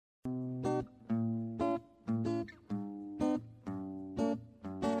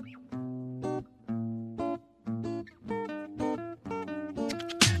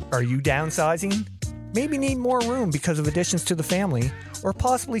Are you downsizing? Maybe need more room because of additions to the family, or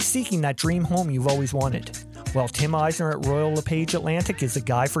possibly seeking that dream home you've always wanted? Well, Tim Eisner at Royal LePage Atlantic is the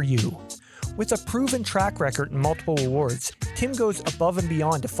guy for you. With a proven track record and multiple awards, Tim goes above and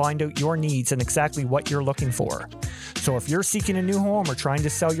beyond to find out your needs and exactly what you're looking for. So if you're seeking a new home or trying to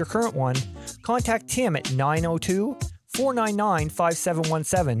sell your current one, contact Tim at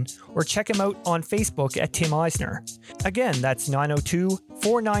 902-499-5717 or check him out on Facebook at Tim Eisner. Again, that's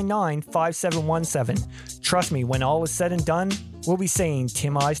 902-499-5717. Trust me, when all is said and done, we'll be saying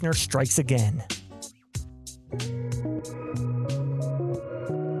Tim Eisner strikes again.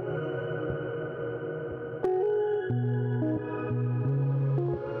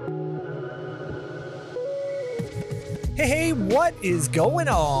 Hey, what is going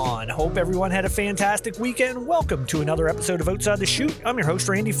on? Hope everyone had a fantastic weekend. Welcome to another episode of Outside the Chute. I'm your host,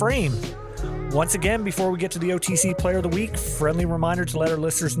 Randy Frame. Once again, before we get to the OTC Player of the Week, friendly reminder to let our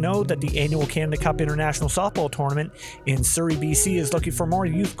listeners know that the annual Canada Cup International Softball Tournament in Surrey, BC is looking for more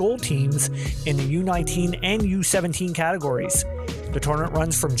youth gold teams in the U19 and U17 categories. The tournament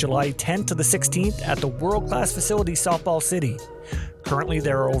runs from July 10th to the 16th at the world-class facility Softball City. Currently,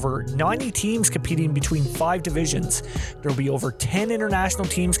 there are over 90 teams competing between 5 divisions. There will be over 10 international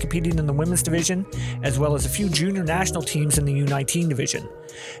teams competing in the women's division, as well as a few junior national teams in the U19 division.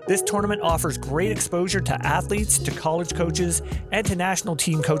 This tournament offers great exposure to athletes, to college coaches, and to national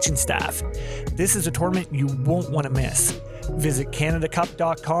team coaching staff. This is a tournament you won't want to miss. Visit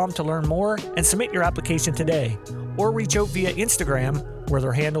CanadaCup.com to learn more and submit your application today, or reach out via Instagram, where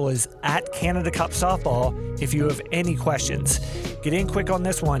their handle is at Canada Cup Softball, if you have any questions. Get in quick on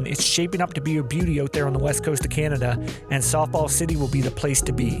this one. It's shaping up to be a beauty out there on the west coast of Canada, and Softball City will be the place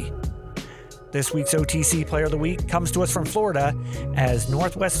to be. This week's OTC Player of the Week comes to us from Florida as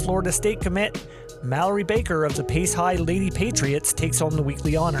Northwest Florida State commit Mallory Baker of the Pace High Lady Patriots takes home the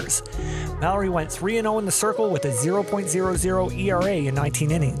weekly honors. Mallory went 3-0 in the circle with a 0.00 ERA in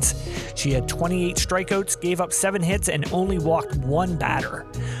 19 innings. She had 28 strikeouts, gave up 7 hits, and only walked 1 batter.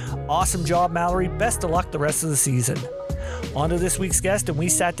 Awesome job, Mallory. Best of luck the rest of the season. On to this week's guest, and we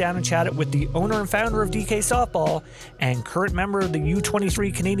sat down and chatted with the owner and founder of DK Softball and current member of the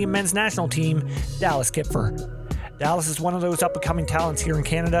U23 Canadian men's national team, Dallas Kipfer. Dallas is one of those up-and-coming talents here in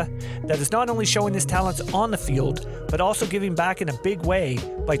Canada that is not only showing his talents on the field, but also giving back in a big way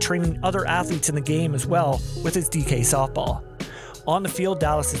by training other athletes in the game as well with his DK Softball. On the field,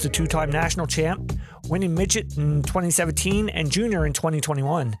 Dallas is a 2-time national champ, winning midget in 2017 and junior in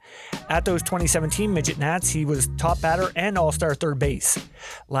 2021. At those 2017 midget nats, he was top batter and all-star third base.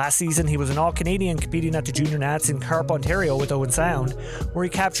 Last season, he was an all-Canadian competing at the junior nats in Carp, Ontario with Owen Sound, where he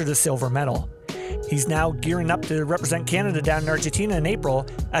captured a silver medal. He's now gearing up to represent Canada down in Argentina in April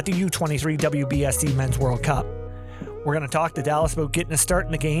at the U23 WBSC Men's World Cup. We're going to talk to Dallas about getting a start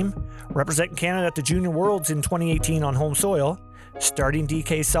in the game, representing Canada at the Junior Worlds in 2018 on home soil, starting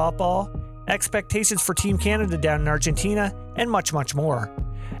DK Softball, expectations for Team Canada down in Argentina, and much, much more.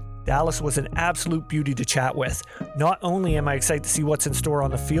 Dallas was an absolute beauty to chat with. Not only am I excited to see what's in store on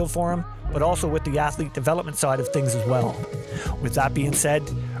the field for him, but also with the athlete development side of things as well. With that being said,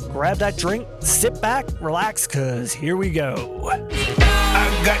 grab that drink, sit back, relax, cause here we go. I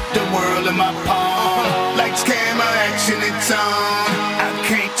got the world in my palm, lights, camera, action, it's on. I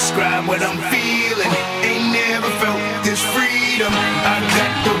can't describe what I'm feeling, ain't never felt this freedom. I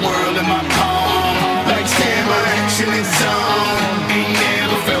got the world in my palm, lights, camera, action, it's on. Ain't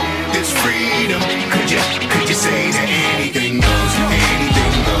never felt this freedom. Could you say that anything goes,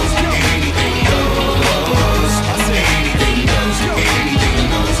 anything goes, anything goes, anything goes,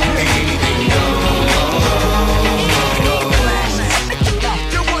 anything goes, anything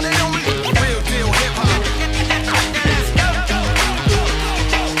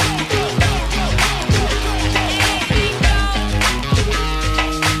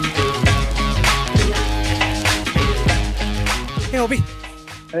Hey, Obi.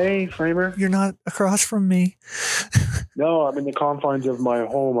 Hey, Framer. You're not across from me. No, I'm in the confines of my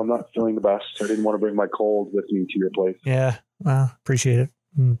home. I'm not feeling the best. I didn't want to bring my cold with me to your place. Yeah, well, appreciate it.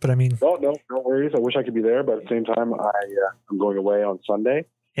 But I mean... No worries. I wish I could be there, but at the same time, I'm going away on Sunday.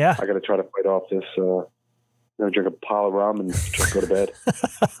 Yeah. I got to try to fight off this, drink a pile of rum and just go to bed.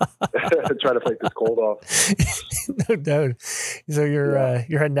 Try to fight this cold off. No doubt. So you're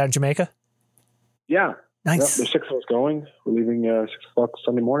heading down to Jamaica? Yeah. Nice. Yep, there's 6 of us going. We're leaving 6 o'clock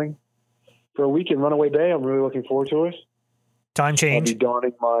Sunday morning for a week in Runaway Bay. I'm really looking forward to it. Time change. I'll be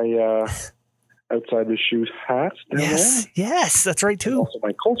donning my outside the shoes hat down Yes, that's right there. too. Also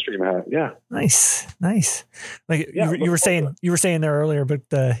my Coldstream hat. Yeah. Nice. Like Yeah, you were saying there earlier, but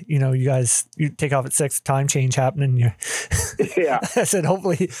you guys take off at 6, time change happening. Yeah. I said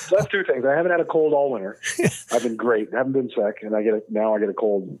hopefully. So that's two things. I haven't had a cold all winter. I've been great. I haven't been sick, and I get a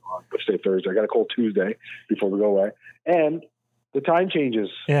cold on Thursday. I got a cold Tuesday before we go away, and the time changes.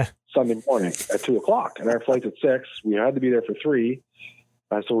 Yeah. Sunday morning at 2:00, and our flight's at 6. We had to be there for 3.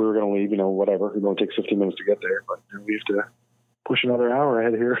 So we were going to leave, whatever. It only takes 15 minutes to get there, but we have to push another hour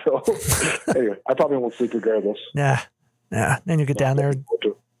ahead here. So anyway, I probably won't sleep regardless. Yeah. Then you get down there,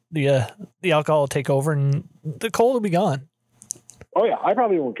 the alcohol will take over, and the cold will be gone. Oh yeah, I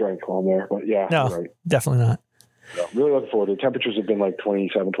probably won't drink while I'm there, but yeah, no, you're right. Definitely not. No, really looking forward to it. Temperatures have been like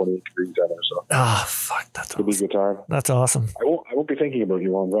 27, 28 degrees down there, so fuck, that's it'll be a good time. That's awesome. I won't be thinking about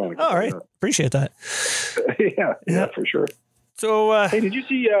you while I'm gone. All right, appreciate that. yeah, for sure. So, hey, did you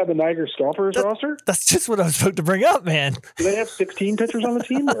see the Niagara Stompers roster? That's just what I was about to bring up, man. Do they have 16 pitchers on the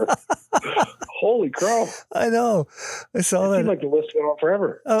team? Or? Holy crow! I know. I saw that. Seems like the list went on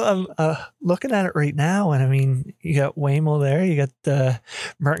forever. I'm looking at it right now, and I mean, you got Waymo there, you got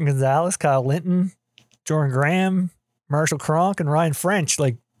Martin Gonzalez, Kyle Linton, Jordan Graham, Marshall Cronk, and Ryan French.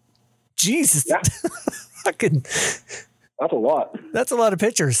 Like, Jesus, yeah. Fucking. That's a lot. That's a lot of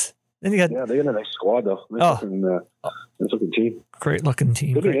pitchers. Then you got they got a nice squad though. Nice looking team. Great looking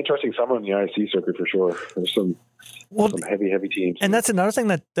team. It'll be an interesting summer in the IC circuit for sure. There's some heavy teams. And that's another thing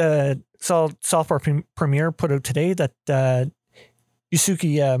that Softball Premier put out today, that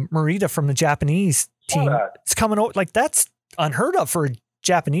Yusuke Morita from the Japanese team is coming over. Like, that's unheard of for a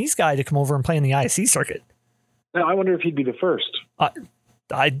Japanese guy to come over and play in the IC circuit. Now, I wonder if he'd be the first.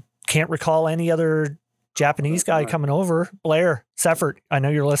 I can't recall any other Japanese guy coming over. Blair Seffert, I know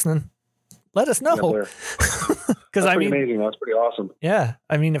you're listening. Let us know. Because I mean, amazing. That's pretty awesome. Yeah,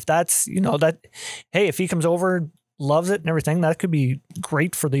 I mean, if that's hey, if he comes over, loves it and everything, that could be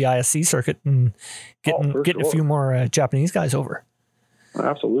great for the ISC circuit and getting a few more Japanese guys over.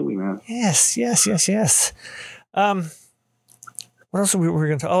 Absolutely, man. Yes. What else were we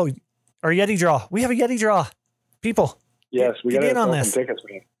going to? Oh, our Yeti draw. We have a Yeti draw, people. Yes, we got to sell this. some tickets,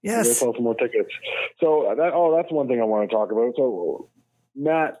 man. Yes, we got to sell some more tickets. So that's one thing I want to talk about. So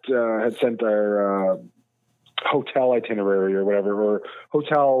Matt had sent our hotel itinerary or whatever, or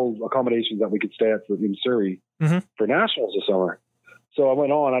hotel accommodations that we could stay at in Surrey for nationals this summer. So I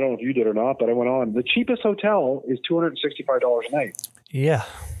went on. I don't know if you did or not, but I went on. The cheapest hotel is $265 a night. Yeah.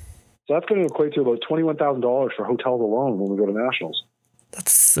 So that's going to equate to about $21,000 for hotels alone when we go to nationals.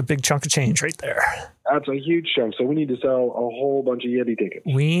 That's a big chunk of change right there. That's a huge chunk. So we need to sell a whole bunch of Yeti tickets.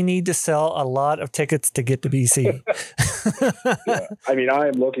 We need to sell a lot of tickets to get to BC. Yeah. I mean, I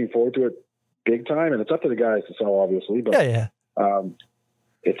am looking forward to it big time, and it's up to the guys to sell, obviously. But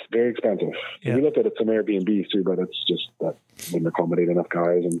it's very expensive. So we looked at some Airbnbs too, but it's just that wouldn't accommodate enough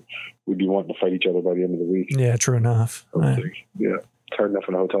guys, and we'd be wanting to fight each other by the end of the week. Yeah, true enough. Yeah. It's hard enough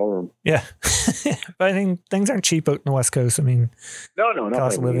in a hotel room. Yeah. But I think things aren't cheap out in the West Coast. I mean, no,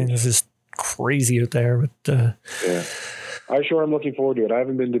 cost of living is just crazy out there. But yeah, I sure am looking forward to it. I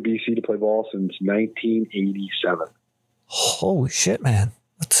haven't been to BC to play ball since 1987. Holy shit, man!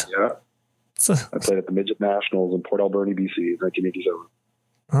 I played at the Midget Nationals in Port Alberni, BC, in 1987.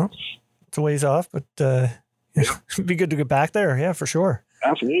 Well, it's a ways off, but it'd be good to get back there. Yeah, for sure.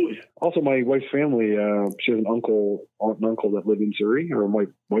 Absolutely. Also, my wife's family, she has an aunt and uncle that live in Surrey, or White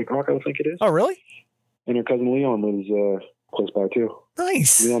Rock, I think it is. Oh, really? And her cousin Leon lives close by, too.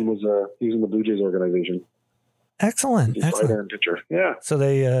 Nice. Leon was he was in the Blue Jays organization. Excellent. Excellent. Pitcher. Yeah. So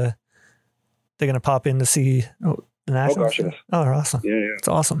they're going to pop in to see the Nationals? Oh, gosh, yes. Oh, they're awesome. Yeah. It's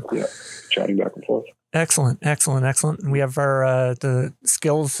awesome. Yeah. Chatting back and forth. Excellent. And we have our the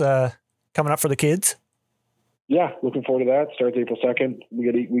skills coming up for the kids. Yeah, looking forward to that. Starts April 2nd. We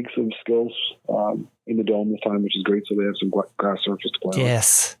got 8 weeks of skills in the dome this time, which is great. So they have some grass surface to play on.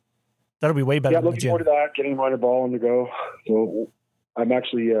 Yes. That'll be way better than the gym. Yeah, looking forward to that, getting minor ball on the go. So I'm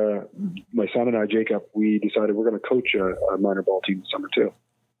actually, my son and I, Jacob, we decided we're going to coach a minor ball team this summer too.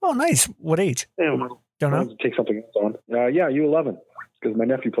 Oh, nice. What age? Yeah, don't know. Take something else on. U11, because my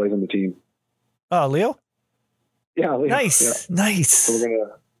nephew plays on the team. Oh, Leo? Yeah, Leo. Nice. Yeah. Nice. So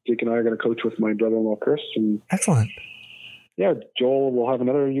Jake and I are going to coach with my brother-in-law, Chris. And excellent. Yeah, Joel will have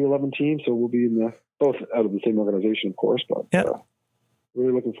another U11 team, so we'll be both out of the same organization, of course, but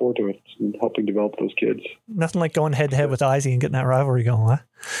really looking forward to it and helping develop those kids. Nothing like going head-to-head with Izzy and getting that rivalry going, huh?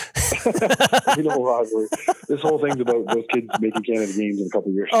 Rivalry. This whole thing's about those kids making Canada games in a couple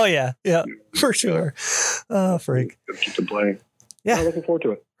of years. Oh, yeah, for sure. Oh, freak. Keep them playing. Yeah. Looking forward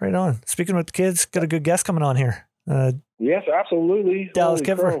to it. Right on. Speaking with the kids, got a good guest coming on here. Yes, absolutely. Dallas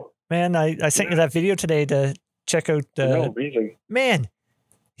Kipfer. Man, I sent you that video today to check out. Amazing. Man,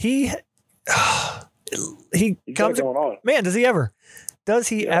 he He's got comes. it going on. Man, does he ever? Does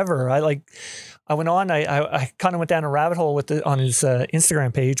he ever? I went on. I kind of went down a rabbit hole on his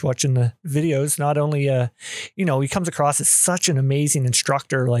Instagram page, watching the videos. Not only, he comes across as such an amazing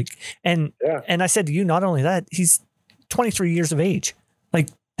instructor. And I said to you, not only that, he's 23 years of age.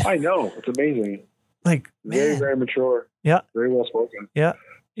 I know, it's amazing. Very, Man. very mature. Yeah. Very well spoken. Yeah.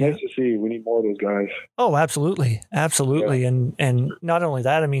 Nice to see. We need more of those guys. Oh, absolutely. Absolutely. Yeah. And not only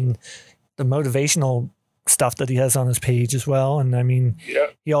that, I mean, the motivational stuff that he has on his page as well. And I mean,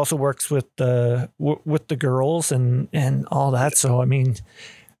 he also works with the girls and all that. So, I mean,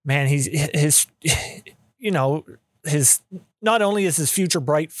 man, his not only is his future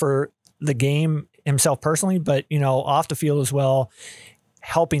bright for the game himself personally, but, off the field as well,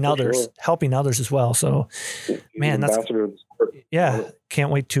 helping others as well. So, man, that's can't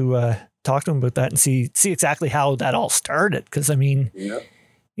wait to talk to him about that and see exactly how that all started. Cause I mean,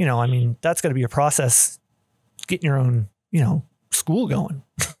 that's gotta be a process, getting your own, school going.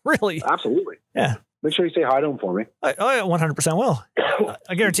 Really. Absolutely. Yeah. Make sure you say hi to him for me. I 100% will.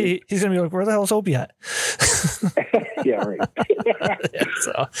 I guarantee he's going to be like, where the hell is Opie at? Yeah, right.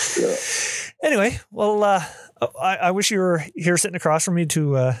 Anyway, well, I wish you were here sitting across from me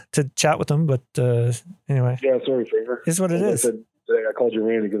to chat with him, but anyway. Yeah, sorry, Fraser. Is what it is. I called you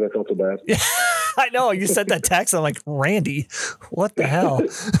Randy because I felt so bad. Yeah, I know. You sent that text. I'm like, Randy, what the hell?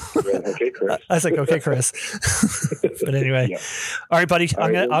 Okay, Chris. I was like, okay, Chris. But anyway, all right, buddy.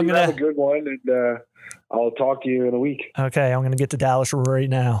 I'm gonna have a good one, and I'll talk to you in a week. Okay, I'm gonna get to Dallas right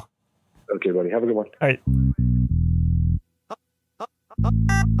now. Okay, buddy. Have a good one. All right.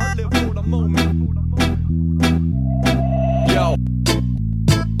 I live for the moment. Yo.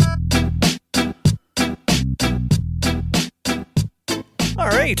 All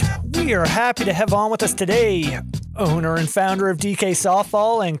right, we are happy to have on with us today owner and founder of DK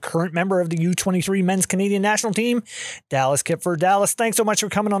Softball and current member of the U23 Men's Canadian National Team, Dallas Kipfer. Dallas, thanks so much for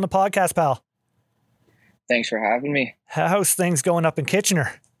coming on the podcast, pal. Thanks for having me. How's things going up in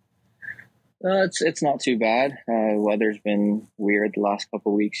Kitchener? It's not too bad. Weather's been weird the last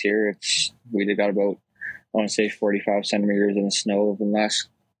couple of weeks here. We got about, I want to say 45 centimeters in the snow over the last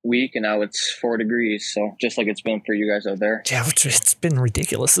week, and now it's 4 degrees. So just like it's been for you guys out there. Yeah, it's been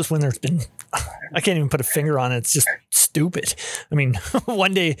ridiculous. This winter, I can't even put a finger on it. It's just stupid. I mean,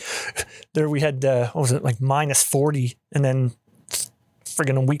 one day there we had, what was it, like minus 40, and then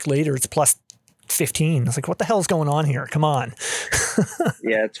friggin' a week later it's plus 15. I was like, what the hell is going on here? Come on.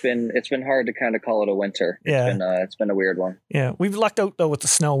 Yeah, it's been hard to kind of call it a winter. It's been a weird one. Yeah, we've lucked out though with the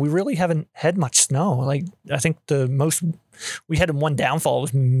snow. We really haven't had much snow. Like, I think the most we had in one downfall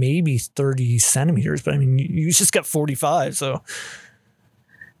was maybe 30 centimeters, but I mean, you just got 45. So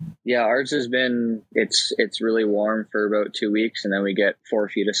yeah, ours has been, it's really warm for about 2 weeks, and then we get 4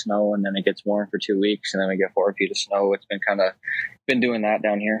 feet of snow, and then it gets warm for 2 weeks, and then we get 4 feet of snow. It's been doing that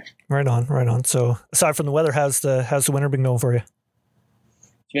down here. Right on. So aside from the weather, how's the winter been going for you?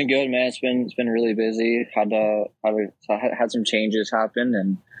 It's been good, man. It's been really busy. Had some changes happen,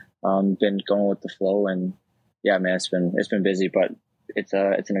 and been going with the flow, and yeah, man, it's been busy, but it's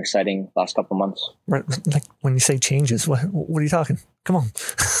an exciting last couple of months. Right, like when you say changes, what are you talking? Come on.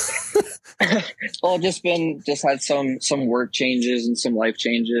 Well, just had some work changes and some life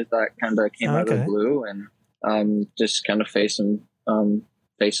changes that kind of came out of the blue, and just kind of face on,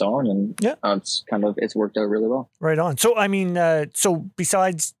 and it's worked out really well. Right on. So I mean, so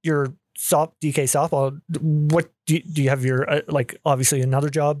besides your DK softball, what do you have your obviously another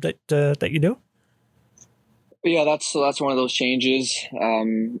job that you do? Yeah, that's one of those changes. I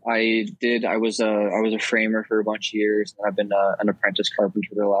was a framer for a bunch of years, and I've been an apprentice carpenter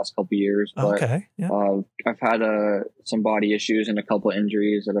for the last couple of years. But I've had some body issues and a couple of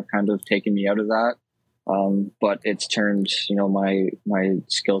injuries that have kind of taken me out of that. But it's turned, my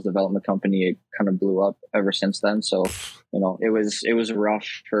skills development company, it kind of blew up ever since then. So, it was rough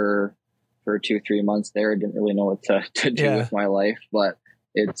for 2-3 months there. I didn't really know what to do with my life, but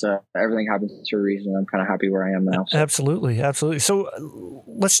it's everything happens for a reason. I'm kind of happy where I am now. So. Absolutely. So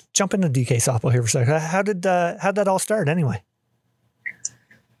let's jump into DK softball here for a second. How'd that all start anyway?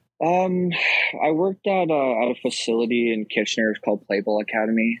 I worked at a facility in Kitchener. It's called Playball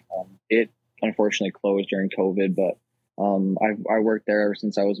Academy. It unfortunately closed during COVID, but I worked there ever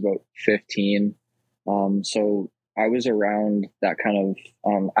since I was about 15. So I was around that kind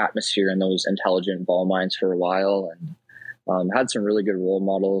of atmosphere in those intelligent ball mines for a while, and had some really good role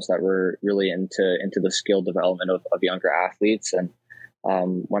models that were really into the skill development of younger athletes. And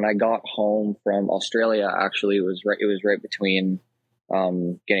when I got home from Australia, actually, it was right between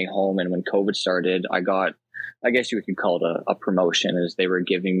getting home. And when COVID started, I guess you could call it a promotion, as they were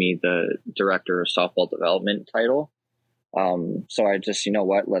giving me the director of softball development title. So I just, you know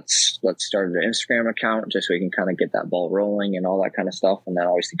what, let's start an Instagram account just so we can kind of get that ball rolling and all that kind of stuff. And then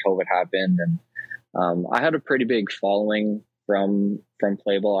obviously COVID happened, and I had a pretty big following from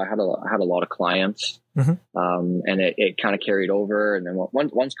play ball. I had a lot of clients, and it kind of carried over. And then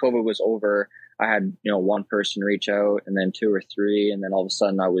once COVID was over, I had, one person reach out, and then 2 or 3, and then all of a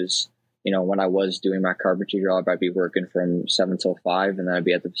sudden I was, when I was doing my carpentry job, I'd be working from 7 till 5, and then I'd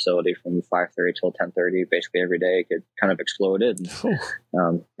be at the facility from 5:30 till 10:30, basically every day. It kind of exploded.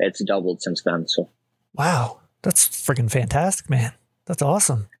 It's doubled since then. So, wow, that's freaking fantastic, man. That's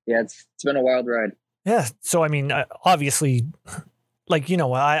awesome. Yeah, it's been a wild ride. Yeah. So, I mean, obviously, like,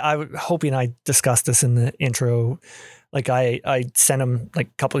 I hoping I discussed this in the intro. Like I sent him like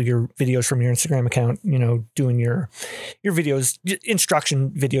a couple of your videos from your Instagram account, doing your videos,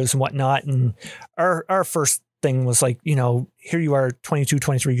 instruction videos and whatnot. And our first thing was like, here you are 22,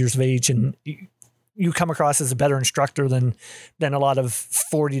 23 years of age, and you come across as a better instructor than a lot of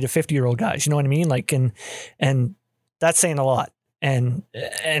 40 to 50-year-old guys. You know what I mean? Like, and that's saying a lot. And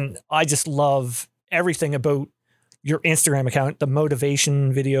I just love everything about your Instagram account, the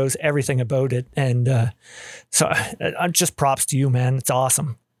motivation videos, everything about it. And so I'm just props to you, man. It's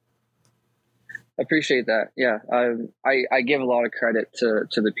awesome. I appreciate that. Yeah. I give a lot of credit to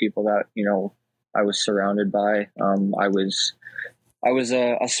the people that, I was surrounded by. I was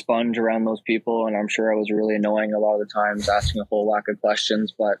a sponge around those people, and I'm sure I was really annoying a lot of the times, asking a whole whack of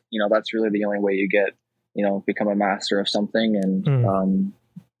questions, but that's really the only way you get, become a master of something. And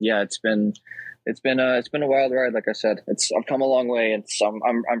yeah, it's been a wild ride. Like I said, I've come a long way, and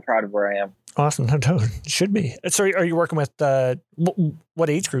I'm proud of where I am. Awesome. No, it should be. So are you working with, what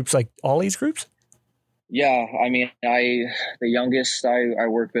age groups? Like all age groups? Yeah. I mean, the youngest I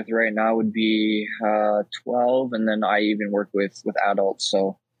work with right now would be, 12. And then I even work with adults.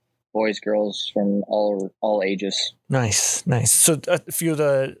 So boys, girls from all ages. Nice. So a few of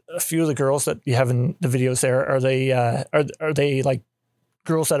the girls that you have in the videos there, are they like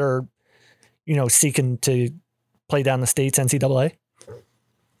girls that are, seeking to play down the States NCAA?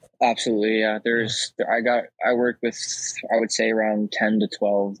 Absolutely. Yeah. I work with, I would say around 10 to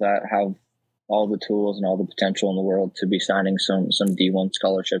 12 that have all the tools and all the potential in the world to be signing some D1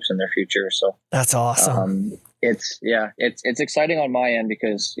 scholarships in their future. So that's awesome. It's exciting on my end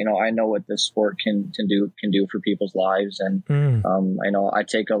because, I know what this sport can do for people's lives. And, I know I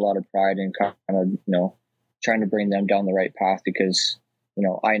take a lot of pride in kind of, trying to bring them down the right path because,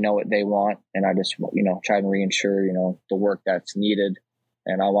 I know what they want, and I just, try and reinsure, the work that's needed.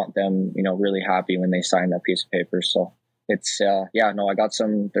 And I want them, really happy when they sign that piece of paper. So it's,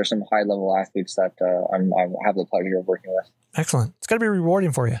 there's some high level athletes that I have the pleasure of working with. Excellent. It's got to be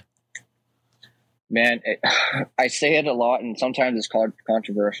rewarding for you. Man, I say it a lot, and sometimes it's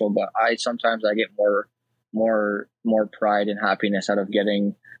controversial, but I get more pride and happiness out of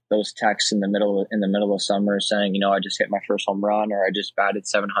getting those texts in the middle of summer saying, I just hit my first home run, or I just batted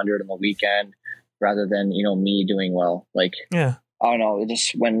 700 on the weekend, rather than, me doing well. Like, yeah, I don't know.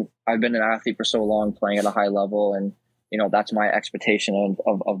 Just when I've been an athlete for so long, playing at a high level, and, that's my expectation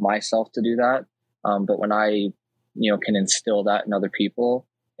of myself to do that. But when I, can instill that in other people,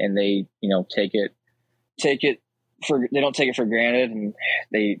 and they, they don't take it for granted, and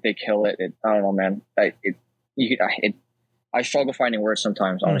they kill it. I don't know, man. I struggle finding words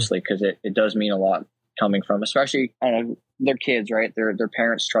sometimes, honestly, because it does mean a lot coming from, especially, I don't know, their kids, right? Their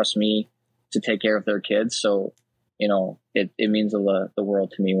parents trust me to take care of their kids. So, it means the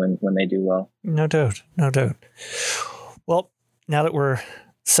world to me when they do well. No doubt. Well, now that we're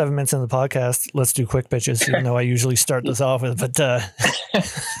 7 minutes into the podcast, let's do quick pitches, even though I usually start this off with, but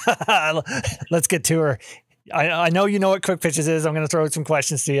let's get to her. I know you know what quick pitches is. I'm going to throw out some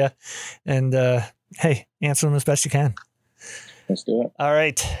questions to you, and hey, answer them as best you can. Let's do it. All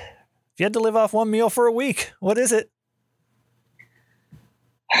right. If you had to live off one meal for a week, what is it?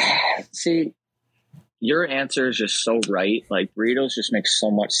 See, your answer is just so right. Like, burritos just make so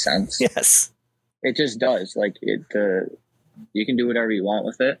much sense. Yes. It just does. Like, you can do whatever you want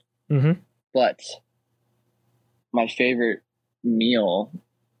with it. Mm-hmm. But my favorite meal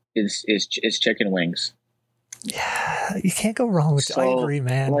is chicken wings. Yeah, you can't go wrong with. I agree,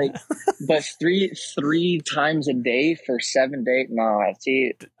 man. Like, but three times a day for 7 days. No,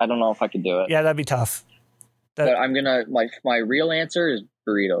 see, I don't know if I could do it. Yeah, that'd be tough. But I'm gonna my real answer is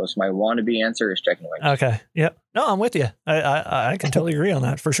burritos. My wannabe answer is chicken wings. Okay. Yep. No, I'm with you. I can totally agree on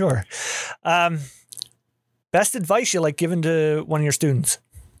that for sure. Best advice you like given to one of your students?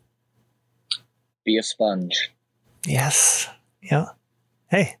 Be a sponge. Yes. Yeah.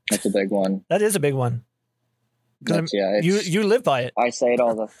 Hey, that's a big one. That is a big one. You live by it. I say it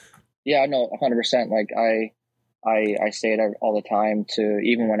all the. Yeah, no, 100%. Like I say it all the time to,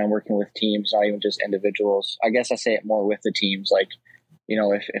 even when I'm working with teams, not even just individuals. I guess I say it more with the teams. Like, you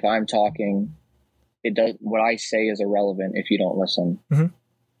know, if I'm talking, what I say is irrelevant if you don't listen. Mm-hmm.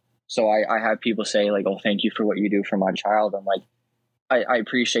 So I have people say like, "Oh, thank you for what you do for my child." I'm like, I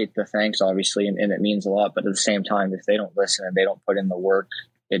appreciate the thanks, obviously, and it means a lot. But at the same time, if they don't listen and they don't put in the work,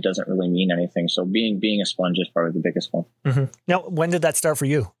 it doesn't really mean anything. So being a sponge is probably the biggest one. Mm-hmm. Now, when did that start for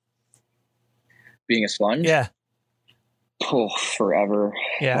you? Being a sponge? Yeah. Oh, forever.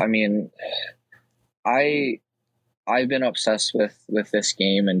 Yeah. I mean, I've been obsessed with this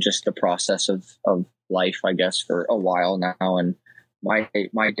game and just the process of life, I guess, for a while now. And my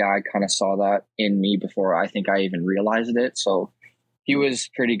dad kind of saw that in me before I think I even realized it. So he was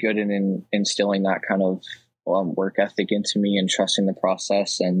pretty good in instilling that kind of work ethic into me and trusting the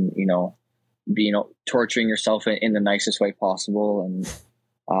process and, you know, torturing yourself in the nicest way possible.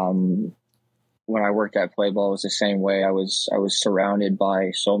 And when I worked at Playball, it was the same way. I was surrounded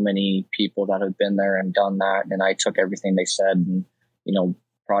by so many people that have been there and done that. And I took everything they said and, you know,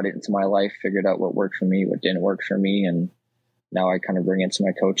 brought it into my life, figured out what worked for me, what didn't work for me. And now I kind of bring it into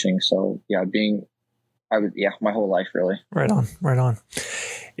my coaching. So yeah, my whole life really. Right on.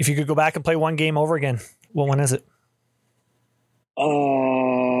 If you could go back and play one game over again, what one is it?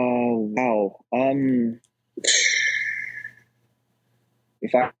 Oh, wow.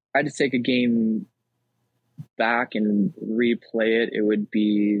 If I had to take a game back and replay it, it would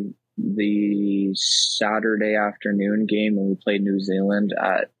be the Saturday afternoon game when we played New Zealand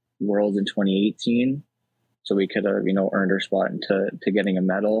at Worlds in 2018. So we could have, you know, earned our spot into getting a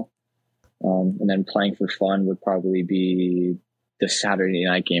medal. And then playing for fun would probably be the Saturday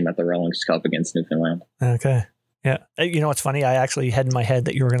night game at the Rawlings Cup against Newfoundland. Okay. Yeah. You know, what's funny? I actually had in my head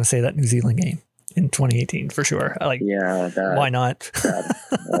that you were going to say that New Zealand game in 2018 for sure. Why not?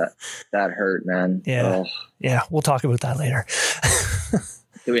 that hurt, man. Yeah. Oh. Yeah. We'll talk about that later.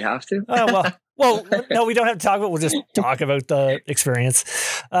 Do we have to? Well, no, we don't have to talk about it. We'll just talk about the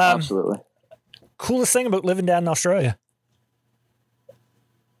experience. Absolutely. Coolest thing about living down in Australia?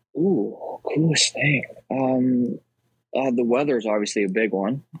 Ooh, coolest thing. The weather is obviously a big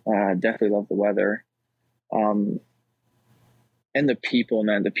one. Definitely love the weather. And the people,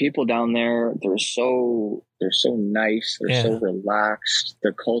 man. The people down there, they're so nice. They're so relaxed.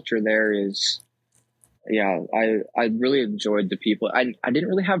 The culture there is, I really enjoyed the people. I didn't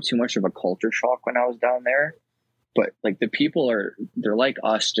really have too much of a culture shock when I was down there, but like the people they're like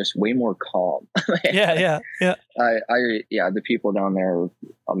us, just way more calm. Yeah. The people down there are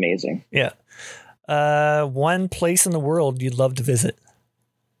amazing. Yeah. One place in the world you'd love to visit?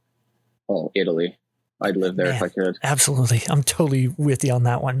 Oh, Italy. I'd live there if I could. Absolutely. I'm totally with you on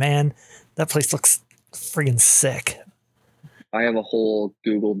that one, man. That place looks friggin' sick. I have a whole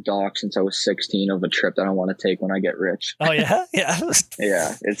Google Doc since I was 16 of a trip that I want to take when I get rich. Oh, yeah? Yeah.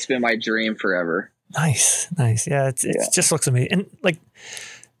 Yeah. It's been my dream forever. Nice. Yeah. It just looks amazing. And like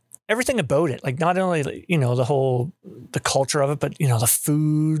everything about it, like not only, you know, the culture of it, but, you know, the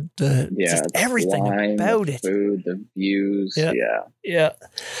food, everything wine, about it. Food, the views. Yeah.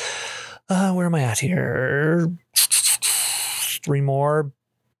 Where am I at here? 3 more.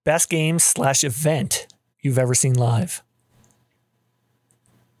 Best game / event you've ever seen live?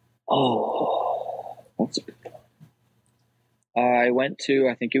 Oh, that's a good one. I went to,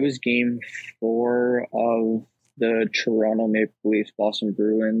 I think it was game 4 of the Toronto Maple Leafs Boston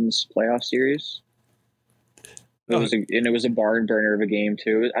Bruins playoff series. It was a barn burner of a game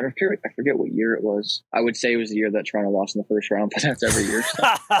too. I forget what year it was. I would say it was the year that Toronto lost in the first round, but that's every year.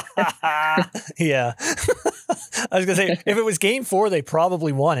 Yeah. I was gonna say if it was game 4, they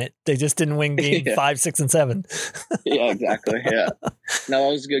probably won it. They just didn't win game 5, 6, and 7. Yeah, exactly. Yeah. No,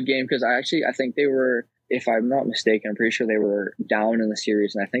 that was a good game because I think they were, if I'm not mistaken, I'm pretty sure they were down in the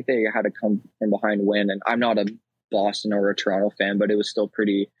series, and I think they had to come from behind win. And I'm not a Boston or a Toronto fan, but it was still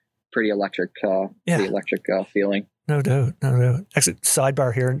pretty electric, feeling. No doubt. Actually,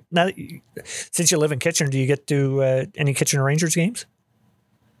 sidebar here. Now, since you live in Kitchener, do you get to any Kitchener Rangers games?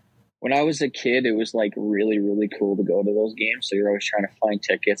 When I was a kid, it was like really, really cool to go to those games. So you're always trying to find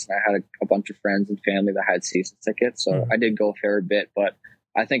tickets, and I had a bunch of friends and family that had season tickets. So I did go a fair bit, but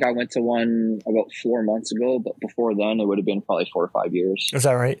I think I went to one about 4 months ago. But before then, it would have been probably 4 or 5 years. Is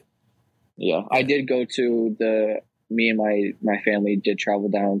that right? Yeah, I did go to me and my family did travel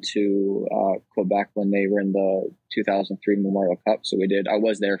down to Quebec when they were in the 2003 Memorial Cup. So I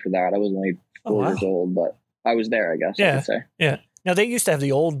was there for that. I was only 4 years old, but I was there, I guess. Yeah. I could say. Yeah. Now they used to have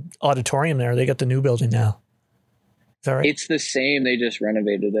the old auditorium there. They got the new building now. that right? It's the same. They just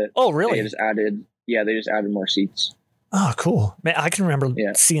renovated it. Oh, really? They just added more seats. Oh, cool. Man, I can remember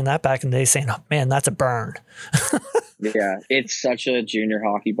seeing that back in the day saying, oh, man, that's a burn. Yeah, it's such a junior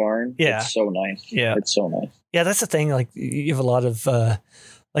hockey barn. Yeah. It's so nice. Yeah. It's so nice. Yeah, that's the thing. Like, you have a lot of,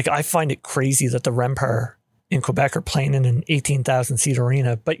 I find it crazy that the Rempar in Quebec are playing in an 18,000 seat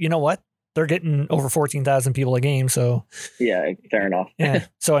arena. But you know what? They're getting over 14,000 people a game. So, yeah, fair enough. Yeah.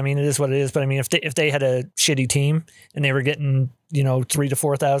 So, I mean, it is what it is. But I mean, if they had a shitty team and they were getting, 3,000 to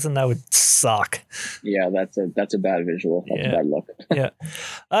 4,000, that would suck. Yeah, that's a bad visual. That's a bad look.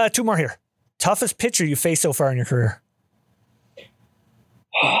 Yeah. Two more here. Toughest pitcher you faced so far in your career?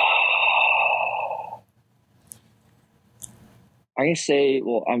 I can say,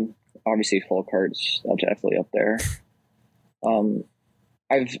 well, I'm obviously full cards. I'm definitely up there.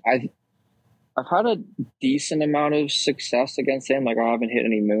 I've had a decent amount of success against him. Like, I haven't hit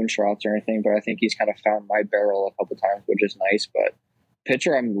any moonshots or anything, but I think he's kind of found my barrel a couple times, which is nice. But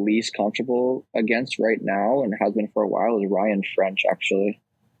pitcher I'm least comfortable against right now, and has been for a while, is Ryan French, actually.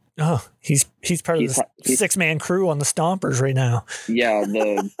 Oh, he's part of the 6-man crew on the Stompers right now. Yeah,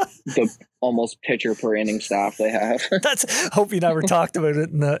 the almost pitcher per inning staff they have. Hope you never talked about it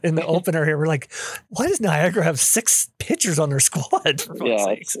in the opener here. We're like, why does Niagara have 6 pitchers on their squad?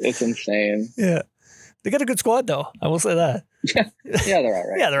 Yeah, it's insane. Yeah, they got a good squad though. I will say that. Yeah, they're all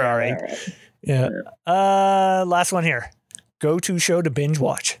right. Yeah, they're all right. Yeah. Last one here. Go-to show to binge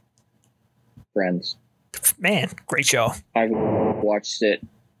watch. Friends. Man, great show. I've watched it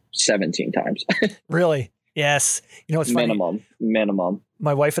 17 times. Really? Yes. It's minimum. Funny. Minimum.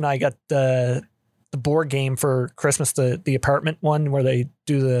 My wife and I got the board game for Christmas, the apartment one where they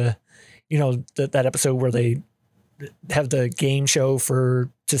do the, that episode where they have the game show to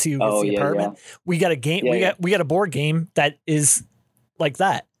see who gets the apartment. Yeah. We got a game. We got a board game that is like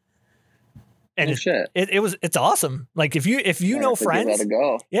that. And it's awesome. Like if you know Friends,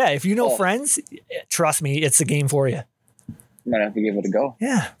 if you know Friends, trust me, it's the game for you. Might have to give it a go.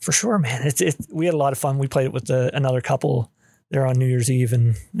 Yeah, for sure, man. We had a lot of fun. We played it with another couple there on New Year's Eve,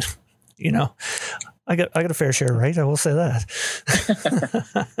 and I got a fair share, right? I will say that.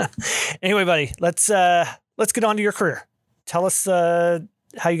 Anyway, buddy, let's get on to your career. Tell us how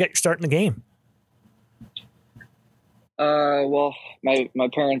you got your start in the game. Well, my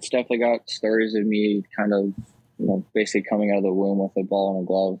parents definitely got stories of me kind of, basically coming out of the womb with a ball and a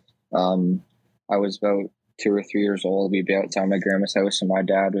glove. I was about 2 or 3 years old. We'd be outside my grandma's house, and my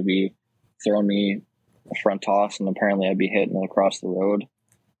dad would be throwing me a front toss, and apparently I'd be hitting it across the road.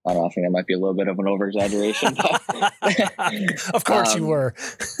 I don't know, I think that might be a little bit of an over-exaggeration. Of course you were.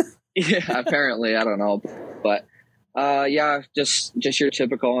 Yeah, apparently. I don't know. But, just your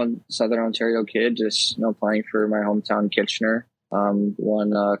typical Southern Ontario kid, just, playing for my hometown, Kitchener.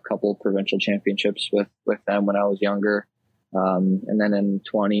 Won a couple provincial championships with them when I was younger. And then in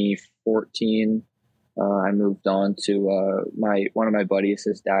 2014, I moved on to one of my buddies.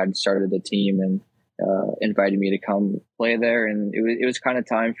 His dad started the team and invited me to come play there, and it was kind of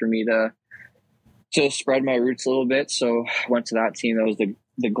time for me to spread my roots a little bit. So I went to that team. That was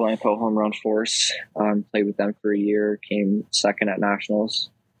the Glencoe Home Run Force. Played with them for a year. Came second at nationals.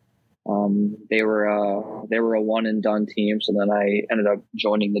 They were a one and done team. So then I ended up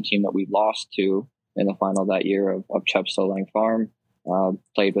joining the team that we lost to in the final that year of Chepstow Lang Farm.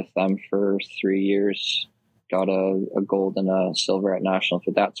 Played with them for 3 years, got a gold and a silver at nationals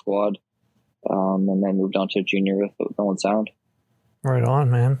with that squad, and then moved on to junior with Owen Sound. Right on,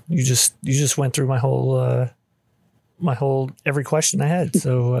 man. You just went through my whole every question I had.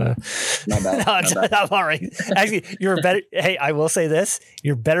 So not bad. I'm all right. Actually, you're better. Hey, I will say this: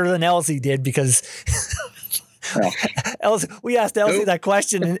 you're better than Elsie did, because we asked Elsie that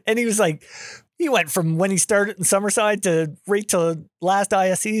question, and he was like. He went from when he started in Summerside to right to last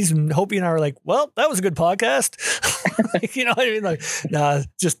ISCs, and Hopi and I were like, well, that was a good podcast. You know what I mean? Like, nah,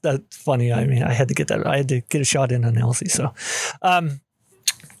 just that's funny. I mean, I had to get a shot in on Elsie. So,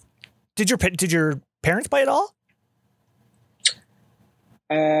 did your parents play at all?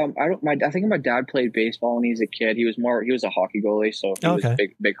 I think my dad played baseball when he was a kid. He was a hockey goalie, so he was a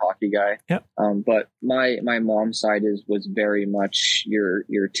big hockey guy. Yep. But my mom's side was very much your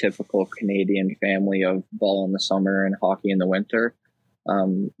typical Canadian family of ball in the summer and hockey in the winter.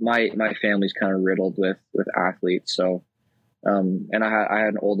 My family's kind of riddled with athletes. So, and I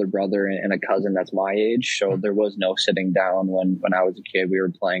had an older brother and a cousin that's my age. So there was no sitting down when I was a kid. We were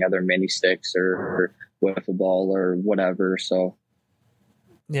playing either mini sticks or with a ball or whatever. So.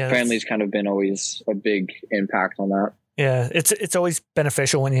 Yeah, family's kind of been always a big impact on that. Yeah, it's always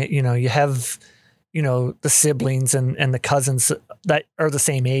beneficial when you have the siblings and the cousins that are the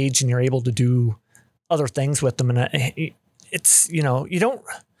same age, and you're able to do other things with them. And it's, you know, you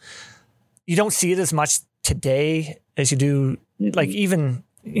don't see it as much today as you do, like even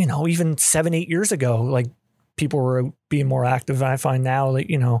 7-8 years ago, like people were being more active. And I find now, like,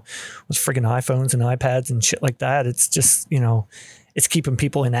 you know, with friggin' iPhones and iPads and shit like that, it's just, you know, it's keeping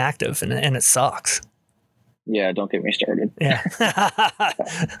people inactive and it sucks. Yeah, don't get me started. Yeah.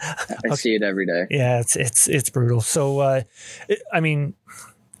 I see it every day. Yeah, it's brutal. So, I mean,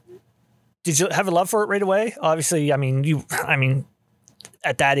 did you have a love for it right away? Obviously, I mean,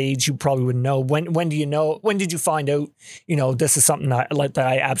 at that age, you probably wouldn't know. When do you know? When did you find out, you know, this is something that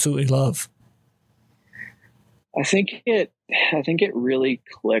I absolutely love? I think it really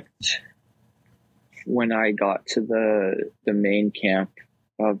clicked when I got to the main camp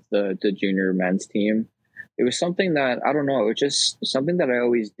of the junior men's team. It was something that, I don't know, it was just something that I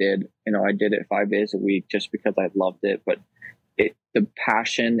always did. You know, I did it 5 days a week just because I loved it. But the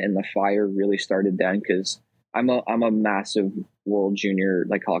passion and the fire really started then, because I'm a massive World Junior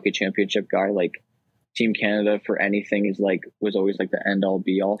like hockey championship guy. Like Team Canada for anything was always like the end all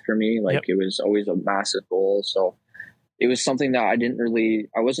be all for me. Like It was always a massive goal. So it was something that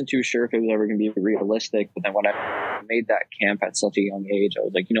I wasn't too sure if it was ever going to be realistic. But then when I made that camp at such a young age, I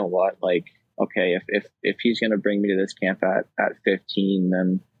was like, you know what, like, okay, if he's going to bring me to this camp at 15,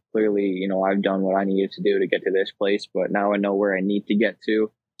 then clearly, you know, I've done what I needed to do to get to this place, but now I know where I need to get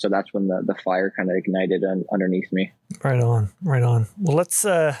to. So that's when the fire kind of ignited underneath me. Right on. Well, let's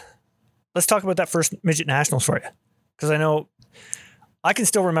talk about that first midget nationals for you, because I know I can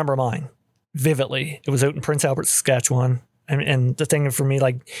still remember mine vividly. It was out in Prince Albert, Saskatchewan. And the thing for me,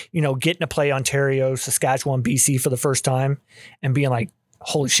 like, you know, getting to play Ontario, Saskatchewan, BC for the first time and being like,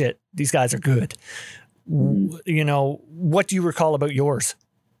 holy shit, these guys are good. You know, what do you recall about yours?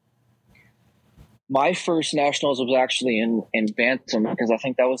 My first nationals was actually in Bantam, because I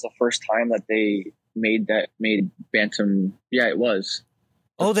think that was the first time that they made Bantam. Yeah, it was.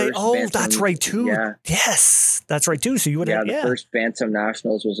 Bantam, that's right too. Yeah. Yes, that's right too. So you would have, the first Bantam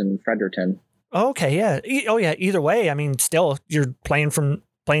nationals was in Fredericton. Okay, yeah. Either way, I mean, still you're playing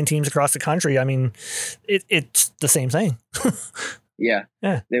teams across the country. I mean, it's the same thing. Yeah.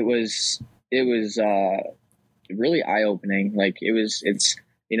 It was really eye opening. Like it's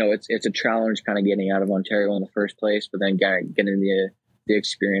a challenge kind of getting out of Ontario in the first place, but then getting the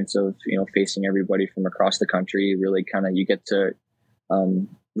experience of, you know, facing everybody from across the country. Really kind of, you get to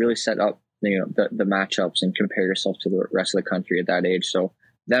really set up, you know, the matchups and compare yourself to the rest of the country at that age. So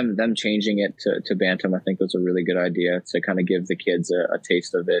them changing it to Bantam, I think was a really good idea to kind of give the kids a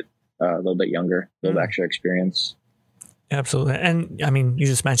taste of it a little bit younger, a little extra experience. Absolutely. And I mean, you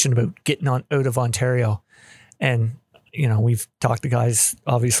just mentioned about getting out of Ontario, and, you know, we've talked to guys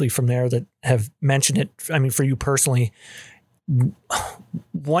obviously from there that have mentioned it. I mean, for you personally,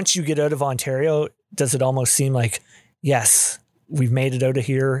 once you get out of Ontario, does it almost seem like, yes, we've made it out of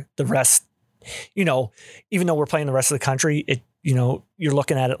here? The rest, you know, even though we're playing the rest of the country, you know, you're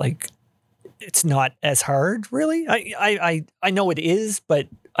looking at it like it's not as hard, really. I know it is, but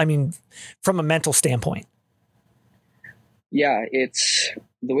I mean, from a mental standpoint. Yeah, it's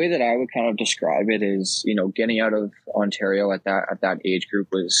the way that I would kind of describe it is, you know, getting out of Ontario at that age group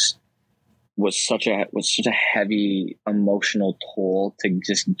was such a heavy emotional toll to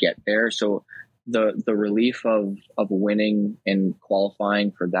just get there. So the relief of winning and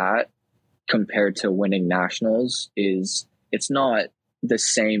qualifying for that compared to winning nationals it's not the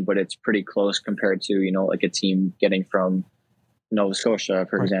same, but it's pretty close compared to, you know, like a team getting from Nova Scotia,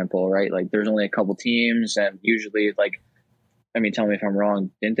 for example, right? Like there's only a couple teams, and usually, like, I mean, tell me if I'm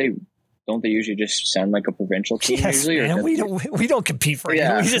wrong. Don't they usually just send like a provincial team? Yes, usually, man, we don't compete for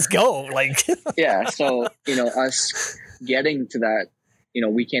it. We just go like. Yeah. So, you know, us getting to that, you know,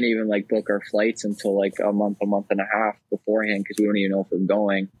 we can't even like book our flights until like a month and a half beforehand, because we don't even know if we're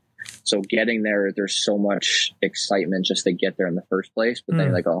going. So getting there's so much excitement just to get there in the first place. But then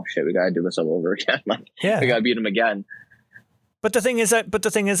you're like, oh shit, we got to do this all over again. Like, we got to beat them again. But the thing is,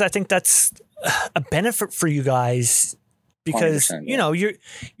 I think that's a benefit for you guys, because you know,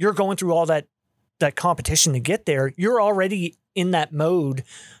 you're going through all that competition to get there. You're already in that mode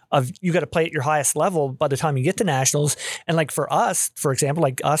of, you got to play at your highest level by the time you get to nationals. And like for us, for example,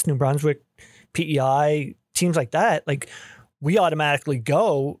 like us, New Brunswick, PEI, teams like that, like we automatically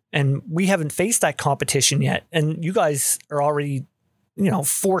go, and we haven't faced that competition yet. And you guys are already, you know,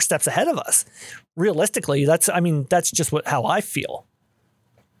 4 steps ahead of us. Realistically, that's just how I feel.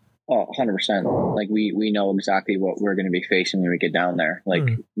 Oh, 100%. Like we know exactly what we're going to be facing when we get down there. Like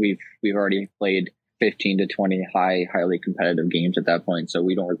we've already played 15 to 20 highly competitive games at that point. So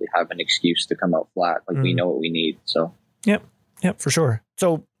we don't really have an excuse to come out flat. Like we know what we need. So Yep, for sure.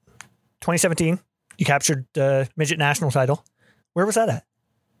 So 2017, You captured the midget national title. Where was that at?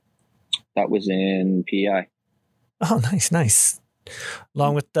 That was in PEI. Oh, nice.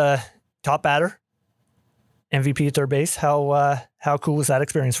 Along with the top batter, MVP at third base. How cool was that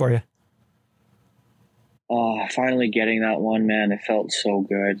experience for you? Finally getting that one, man, it felt so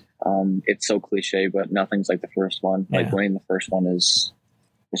good. It's so cliche, but nothing's like the first one. Yeah. Like winning the first one is,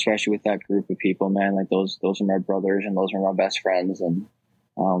 especially with that group of people, man, like those are my brothers and those are my best friends. And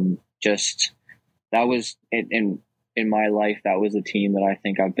just that was in my life, that was a team that I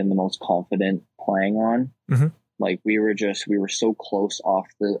think I've been the most confident playing on. Mm-hmm. Like we were so close off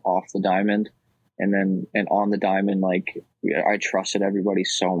the diamond, and on the diamond, like I trusted everybody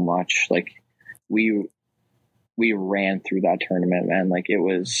so much. Like we ran through that tournament, man. Like it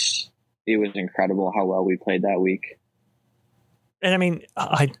was incredible how well we played that week. And I mean,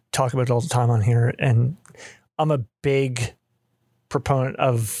 I talk about it all the time on here, and I'm a big proponent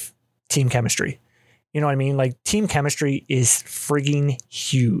of team chemistry. You know what I mean? Like team chemistry is frigging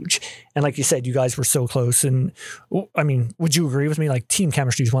huge. And like you said, you guys were so close. And I mean, would you agree with me? Like team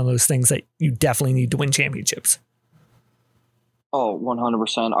chemistry is one of those things that you definitely need to win championships. Oh,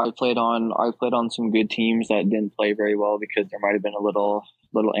 100%. I played on some good teams that didn't play very well because there might have been a little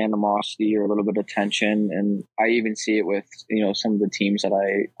animosity or a little bit of tension. And I even see it with, some of the teams that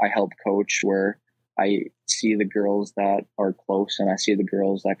I help coach, where I see the girls that are close and I see the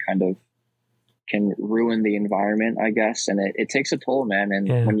girls that kind of can ruin the environment, I guess. And it takes a toll, man. And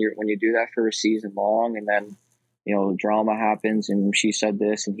when you do that for a season long, and then, drama happens and she said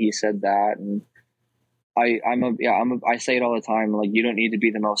this and he said that. And I say it all the time. Like, you don't need to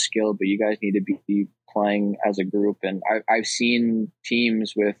be the most skilled, but you guys need to be playing as a group. And I've seen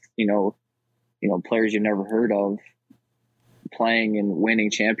teams with, players you've never heard of playing and winning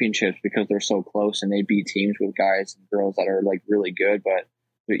championships because they're so close, and they beat teams with guys and girls that are like really good, but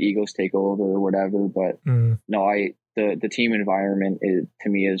their egos take over or whatever. But the team environment to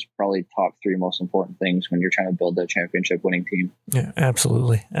me is probably top 3 most important things when you're trying to build a championship winning team. Yeah,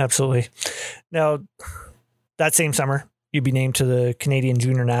 absolutely. Now, that same summer, you'd be named to the Canadian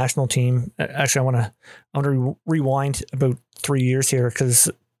junior national team. Actually, I want to rewind about 3 years here, because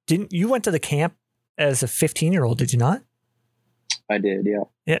you went to the camp as a 15-year-old, did you not? I did, yeah.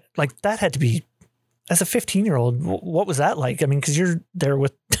 Yeah, like that had to be, as a 15-year-old, what was that like? I mean, because you're there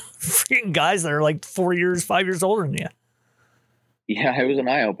with freaking guys that are like 4 years, 5 years older than you. Yeah, it was an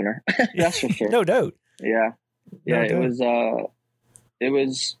eye opener. That's for sure. No doubt. Yeah. Yeah, it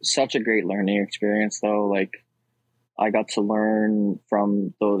was such a great learning experience though. Like, I got to learn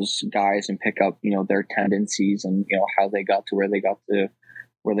from those guys and pick up, their tendencies and, how they got to where they got to,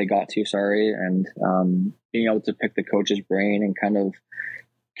 and being able to pick the coach's brain and kind of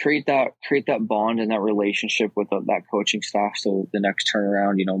create that bond and that relationship with that coaching staff. So the next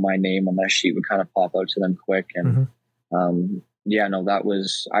turnaround, my name on that sheet would kind of pop out to them quick. And that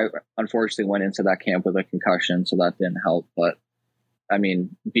was, I unfortunately went into that camp with a concussion, so that didn't help. But I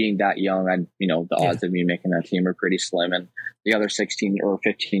mean, being that young, the odds of me making that team are pretty slim. And the other 16 or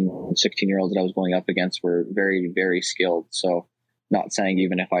 15, 16-year-olds that I was going up against were very, very skilled. So not saying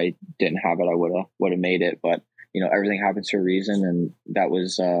even if I didn't have it, I would have made it, but everything happens for a reason. And that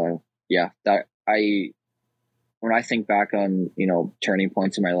was, when I think back on, turning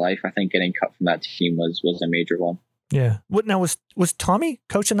points in my life, I think getting cut from that team was a major one. Yeah. What now, was Tommy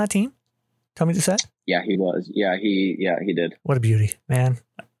coaching that team? Tommy Doucette? Yeah, he was. Yeah, he did. What a beauty, man.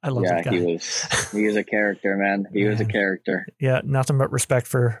 I love that guy. He was a character, man. He was a character. Yeah. Nothing but respect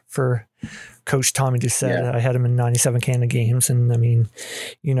for Coach Tommy Doucette. Yeah. I had him in 97 Canada games, and I mean,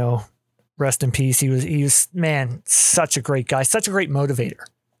 rest in peace. He was, man, such a great guy, such a great motivator.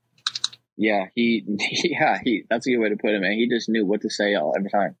 Yeah, that's a good way to put it, man. He just knew what to say every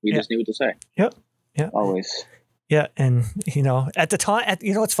time. He just knew what to say. Yep. Yeah. Always. Yeah. And, at the time,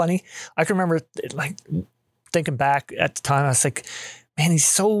 it's funny. I can remember like thinking back at the time, I was like, man, he's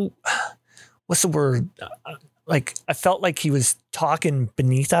so, what's the word? Like, I felt like he was talking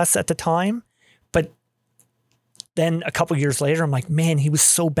beneath us at the time, but then a couple years later, I'm like, man, he was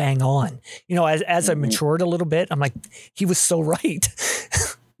so bang on. As I matured a little bit, I'm like, he was so right.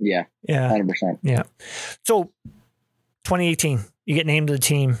 Yeah. 100%. Yeah. So 2018, you get named to the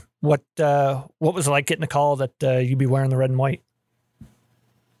team. What was it like getting a call that you'd be wearing the red and white? It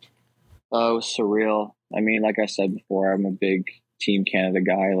was surreal. I mean, like I said before, I'm a big Team Canada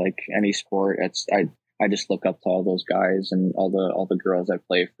guy. Like any sport, I just look up to all those guys and all the girls that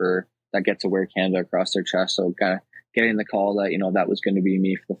play for, that get to wear Canada across their chest. So kind of getting the call that, that was going to be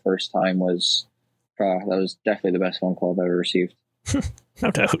me for the first time was definitely the best phone call I've ever received. No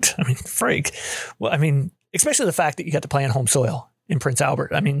doubt. I mean, frig. Well, I mean, especially the fact that you got to play on home soil in Prince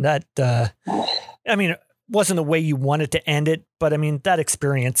Albert. I mean, that I mean, it wasn't the way you wanted to end it, but I mean, that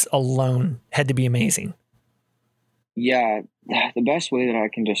experience alone had to be amazing. Yeah, the best way that I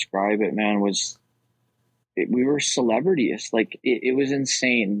can describe it, man, was we were celebrities. Like it was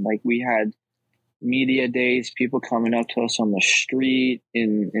insane. Like we had media days, people coming up to us on the street,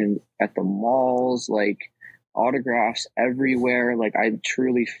 in at the malls, like autographs everywhere. Like I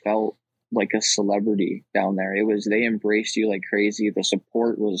truly felt like a celebrity down there. They embraced you like crazy. The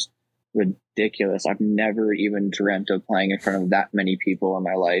support was ridiculous. I've never even dreamt of playing in front of that many people in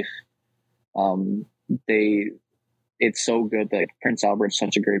my life. It's so good that Prince Albert's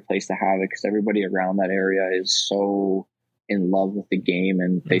such a great place to have it, because everybody around that area is so in love with the game,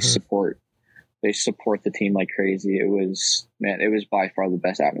 and they support the team like crazy. It was by far the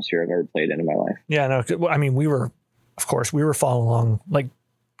best atmosphere I've ever played in my life. Yeah, no, I mean, we were following along like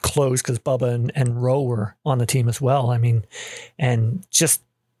close, because Bubba and Roe were on the team as well. I mean, and just,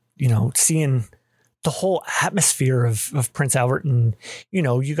 seeing the whole atmosphere of Prince Albert, and,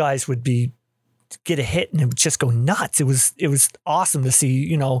 you guys would get a hit and it would just go nuts. It was awesome to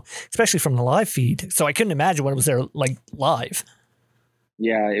see, especially from the live feed. So I couldn't imagine when it was there like live.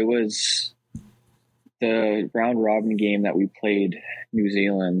 Yeah, it was the round robin game that we played New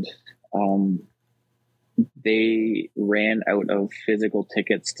Zealand. They ran out of physical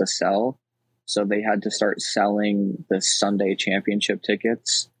tickets to sell, so they had to start selling the Sunday championship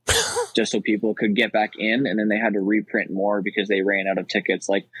tickets just so people could get back in, and then they had to reprint more because they ran out of tickets.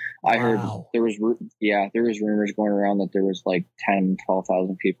 Like I heard there was rumors going around that there was like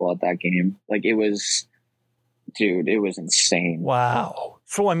 12,000 people at that game. Like it was insane. Wow.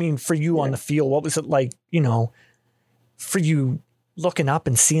 So I mean, for you on the field, what was it like, for you looking up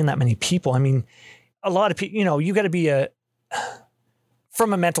and seeing that many people? I mean, a lot of people, you got to be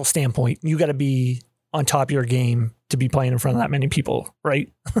from a mental standpoint, you got to be on top of your game to be playing in front of that many people,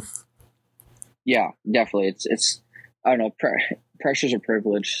 right? Yeah, definitely. It's I don't know, pressure's a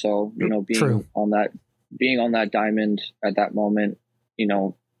privilege. So, being True. on that diamond at that moment,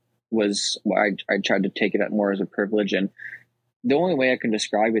 was I tried to take it more as a privilege. And the only way I can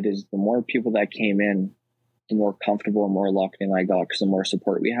describe it is the more people that came in, the more comfortable and more locked in I got, because the more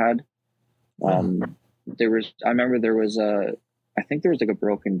support we had. I remember there was I think there was like a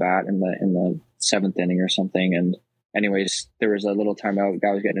broken bat in the 7th inning or something. And anyways, there was a little timeout.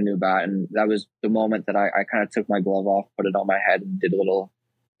 Guy was getting a new bat, and that was the moment that I kind of took my glove off, put it on my head, and did a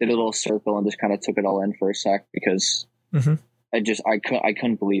little circle, and just kind of took it all in for a sec, because I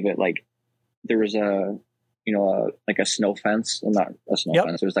couldn't believe it. Like there was like a snow fence, and not a snow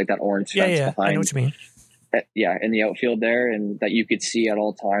fence. It was like that orange fence behind. I know what you mean. In the outfield there, and that you could see at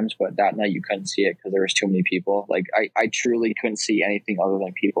all times, but that night you couldn't see it because there was too many people. Like I truly couldn't see anything other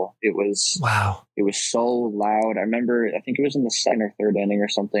than people. It was It was so loud. I remember, I think it was in the 2nd or 3rd inning or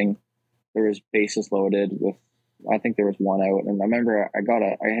something. There was bases loaded with, I think there was one out, and I remember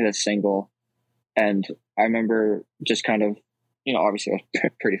I hit a single, and I remember just kind of, obviously I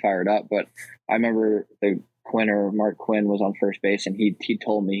was pretty fired up, but I remember Mark Quinn was on first base, and he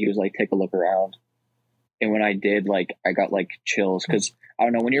told me, he was like, take a look around. And when I did, like, I got like chills, because I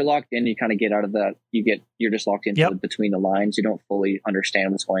don't know, when you're locked in, you kind of get out of that. You're just locked into between the lines. You don't fully understand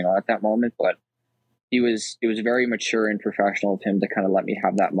what's going on at that moment. But it was very mature and professional of him to kind of let me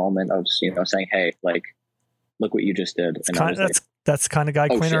have that moment of, saying, hey, like, look what you just did. And that's the kind of guy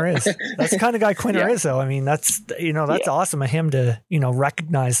Quinner is. That's the kind of guy Quinner is, though. I mean, that's awesome of him to,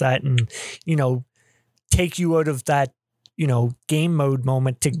 recognize that and, take you out of that, game mode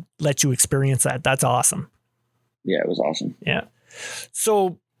moment to let you experience that. That's awesome. Yeah, it was awesome. Yeah.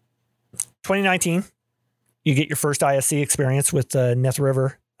 So 2019, you get your first ISC experience with Neth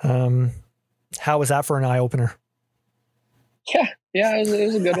River. How was that for an eye opener? Yeah, it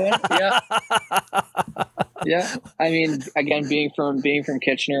was a good one. Yeah. Yeah. I mean, again, being from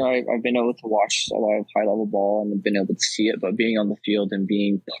Kitchener, I've been able to watch a lot of high level ball and been able to see it, but being on the field and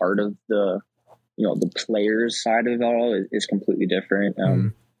being part of the players side of it all is completely different.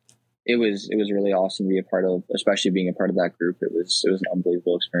 It was really awesome to be a part of, especially being a part of that group. It was an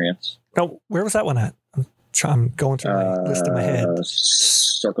unbelievable experience. Now, where was that one at? I'm going through my list in my head.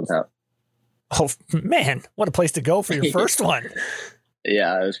 Circle Tap. Oh man, what a place to go for your first one.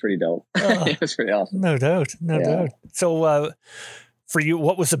 Yeah, it was pretty dope. It was pretty awesome. No doubt. So for you,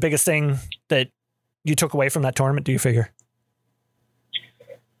 what was the biggest thing that you took away from that tournament, do you figure?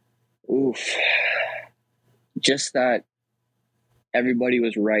 Oof. Just that everybody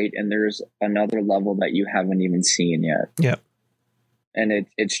was right, and there's another level that you haven't even seen yet. Yep. And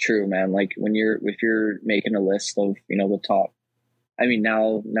it's true, man. Like if you're making a list of, the top, I mean,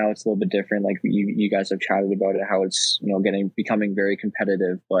 now it's a little bit different. Like you guys have chatted about it, how it's, becoming very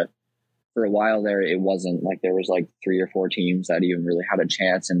competitive, but for a while there, it wasn't like there was like 3 or 4 teams that even really had a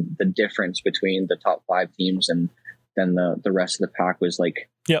chance. And the difference between the top 5 teams and then the rest of the pack was like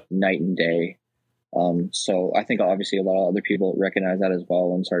night and day. So I think obviously a lot of other people recognize that as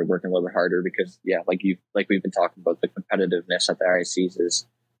well and started working a little bit harder because like we've been talking about, the competitiveness at the ICs is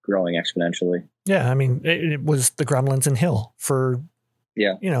growing exponentially. Yeah. I mean, it was the Gremlins and Hill for,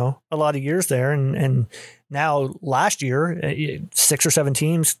 a lot of years there. And now last year, 6 or 7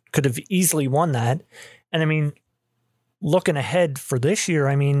 teams could have easily won that. And I mean, looking ahead for this year,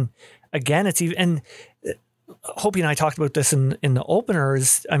 I mean, again, it's even, and Hopi and I talked about this in the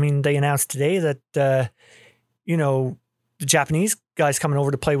openers. I mean, they announced today that, the Japanese guys coming over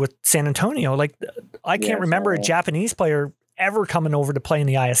to play with San Antonio. Like, I can't remember a Japanese player ever coming over to play in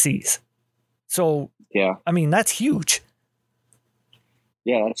the ISCs. So, I mean, that's huge.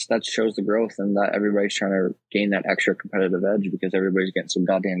 Yeah, that shows the growth and that everybody's trying to gain that extra competitive edge because everybody's getting so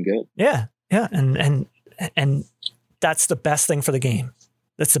goddamn good. Yeah. Yeah. And that's the best thing for the game.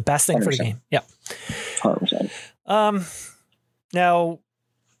 That's the best thing 100%. For the game. Yeah. 100%. Now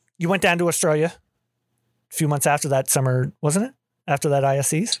you went down to Australia a few months after that summer, wasn't it? After that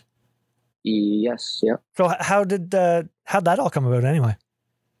ISCs? Yes. Yeah. So how'd that all come about anyway?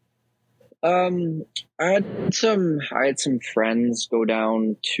 I had some friends go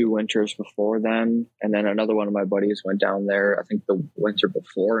down 2 winters before then, and then another one of my buddies went down there, I think the winter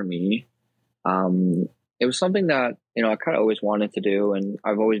before me. It was something that, I kind of always wanted to do, and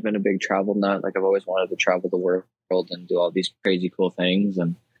I've always been a big travel nut. Like, I've always wanted to travel the world and do all these crazy cool things,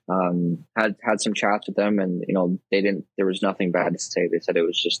 and had some chats with them, and there was nothing bad to say. They said it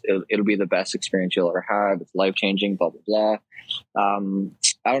was just it'll be the best experience you'll ever have. It's life changing, blah blah blah.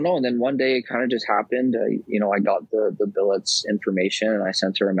 I don't know. And then one day it kind of just happened. I got the billet's information and I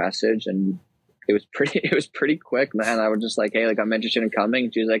sent her a message, and it was pretty quick, man. I was just like, hey, like, I'm interested in coming.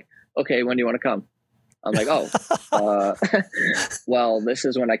 And she was like, okay, when do you want to come? I'm like, well, this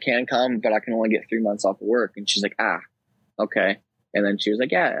is when I can come, but I can only get 3 months off of work. And she's like, okay. And then she was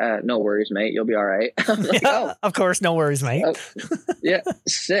like, no worries, mate. You'll be all right. I'm like, of course, no worries, mate. Yeah,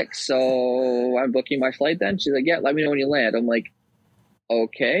 sick. So I'm booking my flight then. She's like, let me know when you land. I'm like,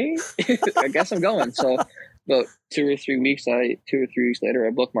 okay, I guess I'm going. So about 2 or 3 weeks later, I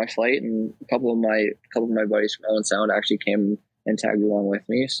booked my flight, and a couple of my buddies from Owen Sound actually came and tagged along with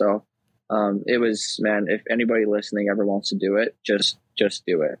me. So it was, man, if anybody listening ever wants to do it, just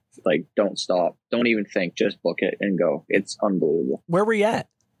do it. Like, don't stop. Don't even think. Just book it and go. It's unbelievable. Where were you at?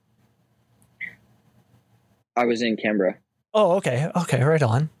 I was in Canberra. Oh, okay. Okay. Right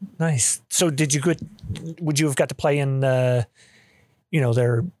on. Nice. So would you have got to play in, their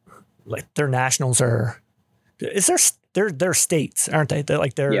nationals, or they're states, aren't they? They're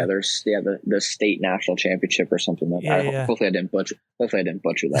like the state national championship or something like that. Yeah. Hopefully I didn't butcher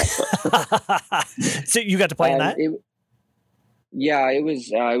that. But. So you got to play in that? It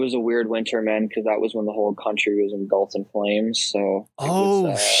was a weird winter, man, because that was when the whole country was engulfed in flames. So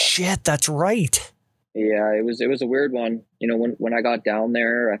shit, that's right. Yeah, it was a weird one. When I got down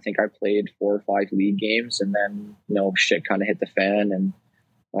there, I think I played 4 or 5 league games, and then shit kind of hit the fan,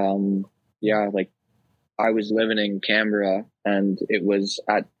 and I was living in Canberra, and it was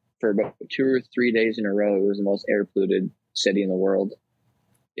for about 2 or 3 days in a row. It was the most air polluted city in the world.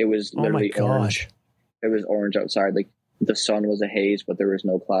 It was literally orange. It was orange outside. Like, the sun was a haze, but there was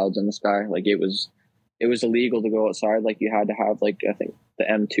no clouds in the sky. Like, it was illegal to go outside. Like, you had to have, like, I think the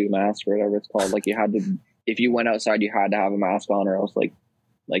M2 mask or whatever it's called. Like, you had to, if you went outside, you had to have a mask on, or else like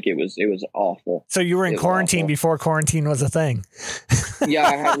it was awful. So you were in quarantine before quarantine was a thing. Yeah,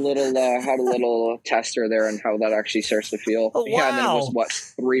 I had a little tester there on how that actually starts to feel. Oh, wow. Yeah, and then it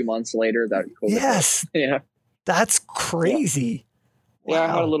was 3 months later that COVID yes. hit. Yeah. That's crazy. Yeah, wow. I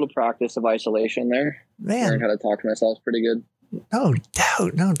had a little practice of isolation there. Man. Learned how to talk to myself pretty good. No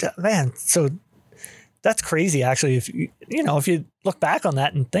doubt, man. So that's crazy, actually. If you look back on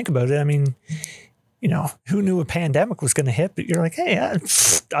that and think about it, I mean, who knew a pandemic was going to hit? But you're like, hey,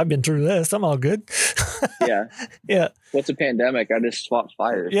 I've been through this. I'm all good. Yeah. Yeah. What's a pandemic? I just swapped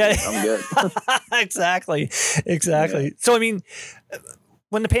fires. Yeah. I'm good. Exactly. Yeah. So, I mean,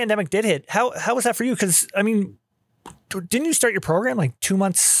 when the pandemic did hit, how was that for you? Because, I mean, didn't you start your program like 2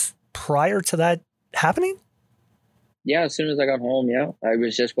 months prior to that happening? Yeah, as soon as I got home, yeah. I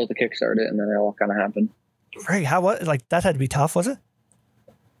was just about to kickstart it, and then it all kind of happened. Right. That had to be tough, was it?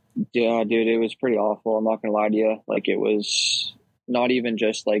 Yeah, dude, it was pretty awful. I'm not going to lie to you. Like, it was not even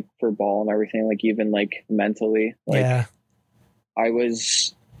just like for ball and everything, like even like mentally. Like, yeah. I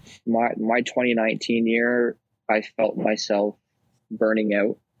was, my 2019 year, I felt myself burning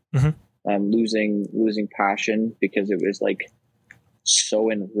out, losing passion, because it was like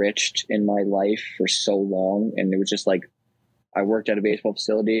so enriched in my life for so long. And it was just like, I worked at a baseball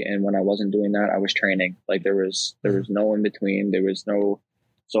facility, and when I wasn't doing that, I was training. Like there was no in between. There was no,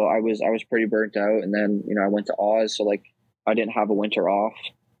 so I was pretty burnt out. And then, I went to Oz. So like I didn't have a winter off.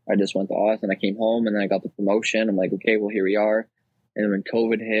 I just went to Oz, and I came home, and then I got the promotion. I'm like, okay, well, here we are. And then when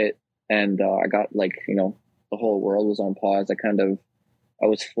COVID hit, and I got like, the whole world was on pause, I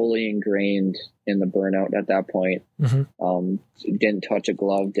was fully ingrained in the burnout at that point. Didn't touch a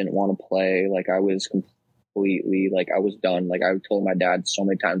glove, didn't want to play. Like I was completely, like I was done. Like I told my dad so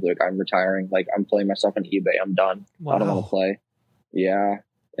many times, like I'm retiring, like I'm playing myself on eBay. I'm done. Wow. I don't want to play. Yeah.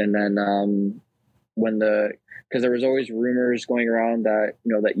 And then because there was always rumors going around that,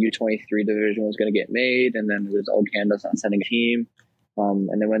 that U23 division was going to get made. And then it was, Canada's not sending a team.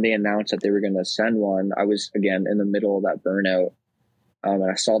 And then when they announced that they were going to send one, I was again in the middle of that burnout. And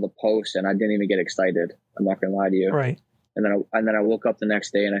I saw the post, and I didn't even get excited. I'm not going to lie to you. Right. And then I woke up the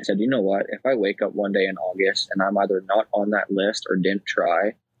next day, and I said, you know what? If I wake up one day in August and I'm either not on that list or didn't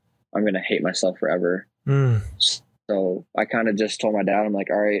try, I'm going to hate myself forever. So I kind of just told my dad, I'm like,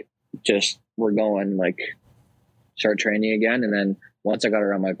 all right, we're going, like, start training again. And then once I got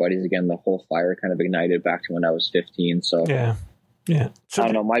around my buddies again, the whole fire kind of ignited back to when I was 15. So yeah. So I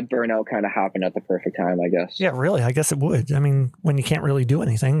don't know. My burnout kind of happened at the perfect time, I guess. Yeah, really. I guess it would. I mean, when you can't really do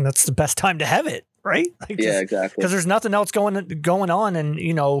anything, that's the best time to have it, right? Like yeah, exactly. Because there's nothing else going on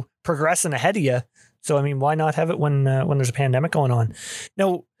and, progressing ahead of you. So, I mean, why not have it when there's a pandemic going on?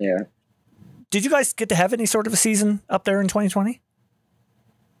 Now, yeah. Did you guys get to have any sort of a season up there in 2020?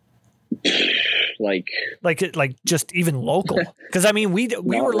 Like just even local, because I mean we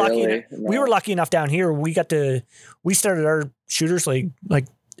were lucky. Really, no. We were lucky enough down here. We started our shooters league like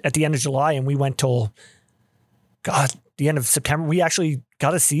at the end of July, and we went till the end of September. We actually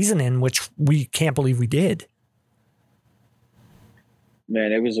got a season in, which we can't believe we did.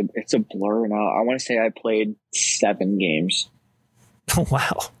 Man, it's a blur now. I want to say I played 7 games. Oh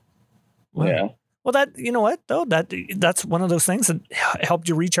wow. Yeah. Well, that, you know what though, that's one of those things that helped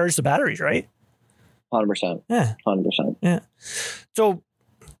you recharge the batteries, right? 100%. Yeah. 100%. Yeah. So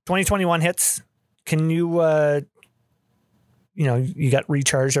 2021 hits. Can you, you got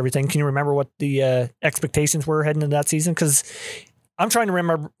recharged, everything. Can you remember what the expectations were heading into that season? Because I'm trying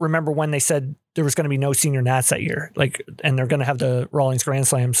to remember when they said there was going to be no senior Nats that year, and they're going to have the Rawlings Grand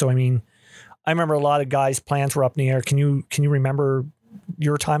Slam. So, I mean, I remember a lot of guys' plans were up in the air. Can you remember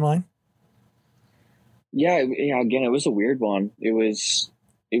your timeline? Yeah. Again, it was a weird one. It was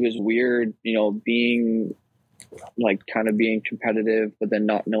weird, being like kind of being competitive, but then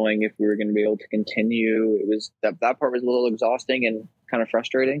not knowing if we were going to be able to continue. It was that part was a little exhausting and kind of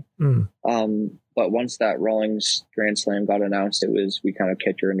frustrating. But once that Rawlings Grand Slam got announced, we kind of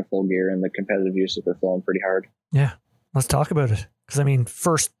kicked her into full gear, and the competitive juices were flowing pretty hard. Yeah. Let's talk about it. Because I mean,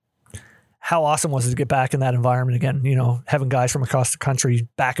 first, how awesome was it to get back in that environment again? Having guys from across the country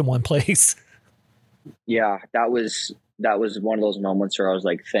back in one place. Yeah, that was one of those moments where I was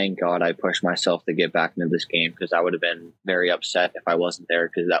like, thank God I pushed myself to get back into this game, because I would have been very upset if I wasn't there,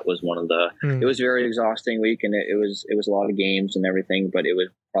 because that was one of the it was a very exhausting week, and it was a lot of games and everything, but it was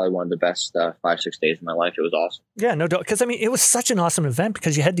probably one of the best 5-6 days of my life. It was awesome. Yeah, no doubt, because I mean, it was such an awesome event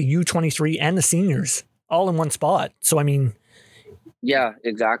because you had the U23 and the seniors all in one spot. So I mean, yeah,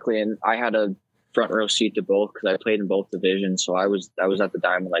 exactly. And I had a front row seat to both because I played in both divisions. So I was at the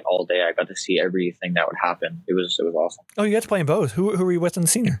Diamond like all day. I got to see everything that would happen. It was awesome. Oh, you got to play in both. Who were you with in the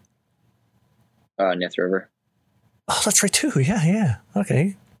senior? Nith River. Oh, that's right too. Yeah.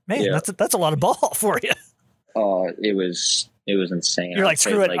 Okay, man, yeah. That's a lot of ball for you. Oh, it was insane. You're like,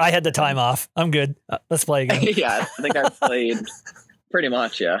 screw it. I had the time off. I'm good. Let's play again. Yeah, I think I played pretty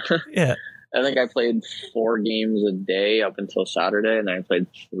much. Yeah. Yeah. I think I played 4 games a day up until Saturday, and then I played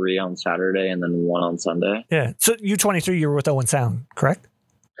 3 on Saturday and then 1 on Sunday. Yeah. So U23, you were with Owen Sound, correct?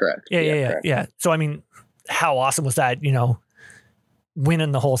 Correct. Yeah. So, I mean, how awesome was that,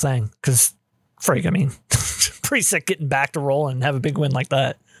 winning the whole thing? Because, I mean, pretty sick getting back to roll and have a big win like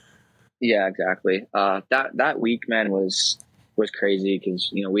that. Yeah, exactly. That week, man, was crazy because,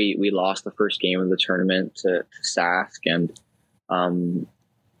 we lost the first game of the tournament to Sask, and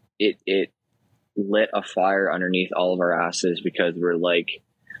it lit a fire underneath all of our asses because we're like,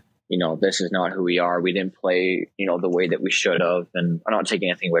 this is not who we are. We didn't play, the way that we should have. And I'm not taking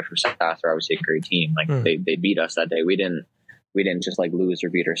anything away from South. They're obviously a great team. Like they beat us that day. We didn't just like lose or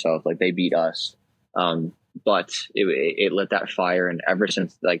beat ourselves. Like they beat us. But it lit that fire. And ever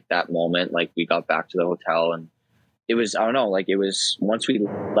since like that moment, like we got back to the hotel, and it was, I don't know, like it was, once we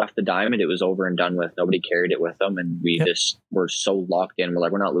left the Diamond, it was over and done with. Nobody carried it with them. And we just were so locked in. We're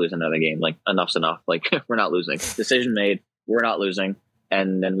like, we're not losing another game. Like enough's enough. Like we're not losing. Decision made. we're not losing.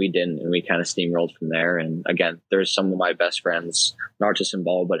 And then we didn't, and we kind of steamrolled from there. And again, there's some of my best friends, not just in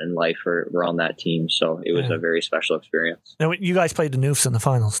ball, but in life, were on that team. So it was a very special experience. Now, you guys played the Noofs in the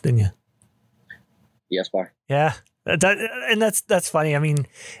finals, didn't you? Yes, Bar. Yeah. That's funny. I mean,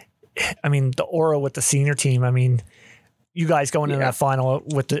 the aura with the senior team, I mean, you guys going into that final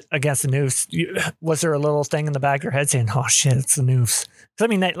against the Noofs, was there a little thing in the back of your head saying, oh shit, it's the Noofs? Because I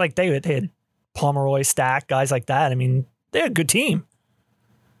mean, they had Pomeroy, Stack, guys like that. I mean, they're a good team.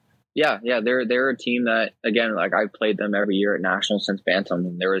 Yeah, they're a team that, again, like I played them every year at nationals since Bantam,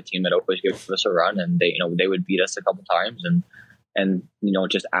 and they were a team that always gave us a run, and they would beat us a couple times, and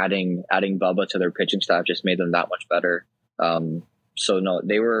just adding Bubba to their pitching staff just made them that much better. So no,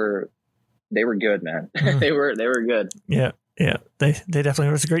 they were good, man. Mm. they were good. Yeah. They definitely,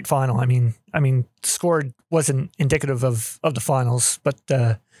 it was a great final. I mean, the score wasn't indicative of the finals, but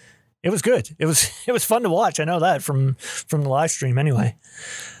it was good. It was fun to watch. I know that from the live stream anyway.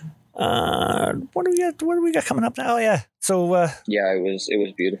 What do we got coming up now? Oh, yeah. So it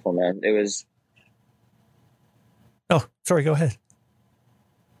was beautiful, man. It was. Oh, sorry. Go ahead.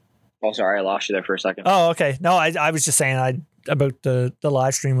 Oh, sorry, I lost you there for a second. Oh, okay. No, I was just saying about the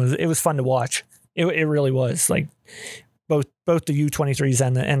live stream was fun to watch. It really was, like both the U23s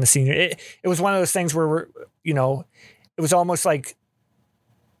and the senior. It was one of those things where it was almost like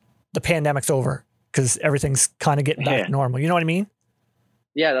the pandemic's over because everything's kind of getting back to normal. You know what I mean?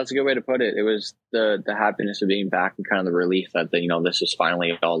 Yeah, that's a good way to put it. It was the happiness of being back and kind of the relief that this is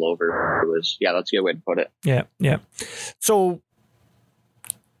finally all over. It was, that's a good way to put it. Yeah. So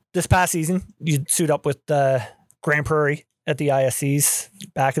this past season, you suit up with Grand Prairie at the ISCs,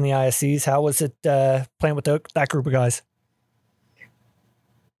 back in the ISCs. How was it playing with that group of guys?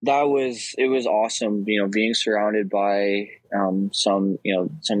 It was awesome, being surrounded by some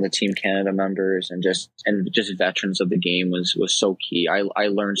of the Team Canada members and just veterans of the game was so key. I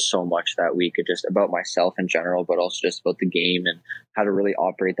learned so much that week, just about myself in general, but also just about the game and how to really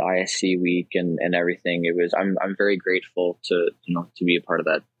operate the ISC week and everything. I'm very grateful to be a part of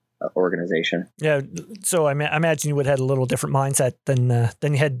that organization. Yeah, so I imagine you would have had a little different mindset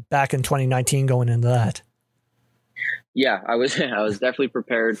than you had back in 2019 going into that. Yeah, I was definitely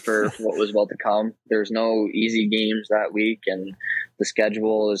prepared for what was about to come. There's no easy games that week, and the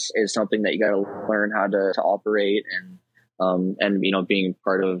schedule is something that you got to learn how to operate. And being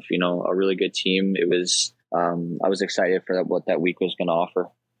part of a really good team, it was I was excited for what that week was going to offer.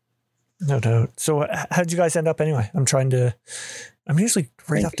 No doubt. So how did you guys end up anyway? I'm usually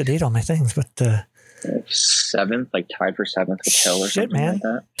right up to date on my things, but 7th, like tied for 7th with Hill or something man. like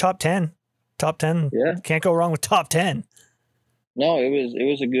that. Top 10. Yeah. Can't go wrong with top 10. No, it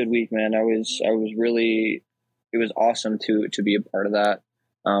was a good week, man. I was really, it was awesome to be a part of that.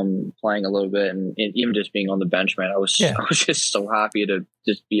 Playing a little bit and even just being on the bench, man. I was just so happy to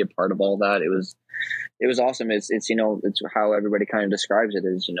just be a part of all that. It was awesome. It's how everybody kind of describes it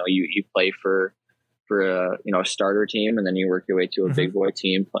is, you play for a starter team, and then you work your way to a big boy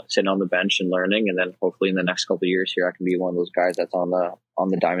team, sitting on the bench and learning, and then hopefully in the next couple of years here I can be one of those guys that's on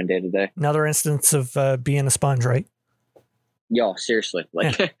the diamond day to day. Another instance of being a sponge, right? Yo, seriously,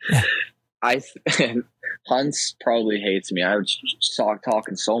 Hunts probably hates me. I was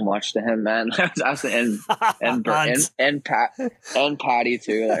talking so much to him, man. and Patty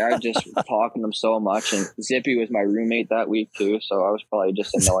too. Like, I was just talking to him so much. And Zippy was my roommate that week too, so I was probably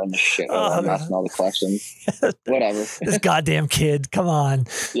just annoying the shit out of him, asking all the questions. Whatever. This goddamn kid, come on.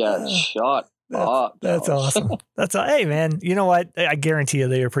 Yeah, shut up. That's awesome. Hey, man. You know what? I guarantee you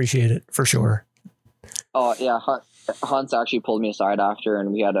they appreciate it for sure. Oh yeah, Hunt's actually pulled me aside after,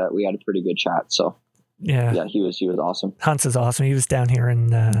 and we had a pretty good chat. So. Yeah, he was awesome. Hunts is awesome. He was down here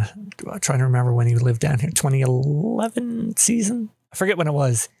in I'm trying to remember when he lived down here. 2011 season. I forget when it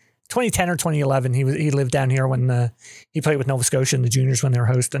was. 2010 or 2011. He lived down here when he played with Nova Scotia in the juniors when they were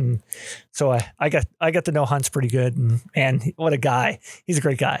hosting. So I got to know Hunts pretty good, and what a guy. He's a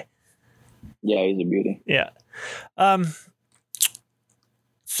great guy. Yeah, he's a beauty. Yeah.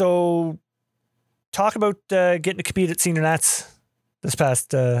 So talk about getting to compete at Senior Nats this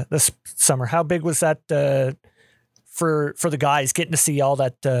summer. How big was that for the guys, getting to see all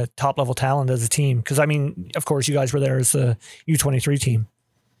that top level talent as a team? Because I mean, of course, you guys were there as the U23 team.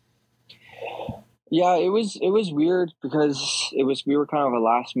 Yeah, it was weird because we were kind of a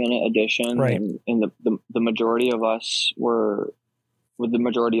last minute addition, right? And the majority of us were, with the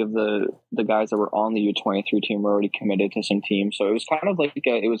majority of the guys that were on the U23 team were already committed to some teams. So it was kind of like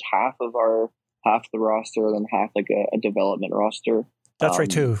it was half the roster, then half like a development roster. That's right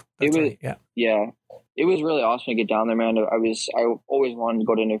too. That's it was right, yeah. Yeah. it was really awesome to get down there, man. I always wanted to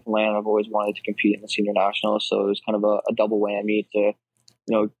go to Newfoundland. I've always wanted to compete in the senior nationals. So it was kind of a double whammy to,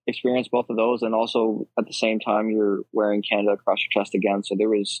 experience both of those. And also at the same time, you're wearing Canada across your chest again. So it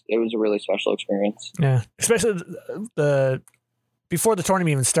was a really special experience. Yeah. Especially before the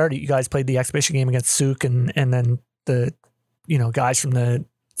tournament even started, you guys played the exhibition game against Souk and then the, guys from the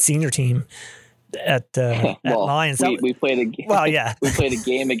senior team at Lions. We played a game. Well, yeah, we played a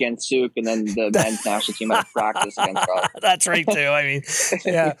game against Souk, and then the men's national team had a practice against us. That's right too. I mean,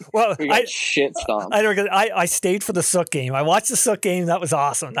 yeah. Well, we got shit stomped. I stayed for the Souk game. I watched the Souk game. That was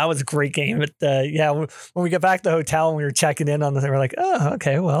awesome. That was a great game. But when we got back to the hotel and we were checking in on we're like, oh,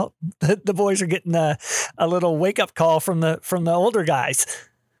 okay, well, the boys are getting a little wake up call from the older guys.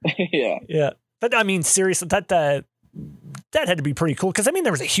 Yeah, yeah. But I mean, seriously, that had to be pretty cool because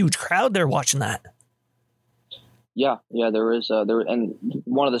there was a huge crowd there watching that. Yeah, there was and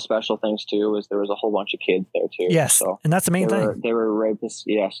one of the special things too was there was a whole bunch of kids there too. Yes, so and that's the main thing. They were rapists.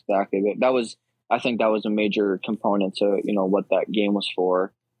 Yes, exactly. I think that was a major component to what that game was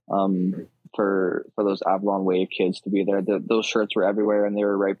for those Avalon Wave kids to be there. Those shirts were everywhere, and they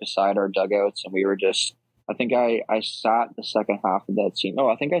were right beside our dugouts, and we were just. I think I sat the second half of that scene. No,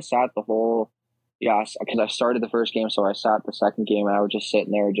 I think I sat the whole. Yeah, because I started the first game, so I sat the second game, and I was just sitting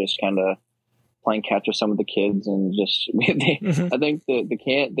there, just kind of playing catch with some of the kids, and just I think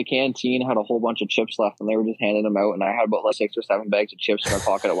the canteen had a whole bunch of chips left, and they were just handing them out, and I had about 6 or 7 bags of chips in my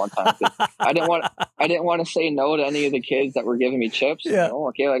pocket at one time. I didn't want to say no to any of the kids that were giving me chips. Yeah.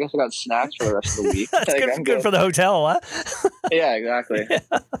 Okay, I guess I got snacks for the rest of the week. That's good for the hotel, huh? Yeah, exactly. Yeah.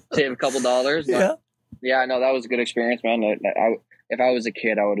 Save a couple dollars. Yeah, no, that was a good experience, man. If I was a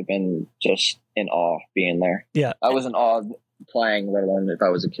kid, I would have been just in awe being there. Yeah. I was in awe playing, let alone if I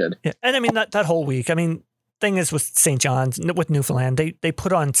was a kid. Yeah. And that whole week, thing is with St. John's, with Newfoundland, they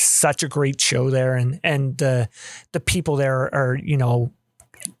put on such a great show there and the people there are,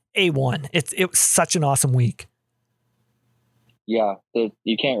 A1. It was such an awesome week. Yeah.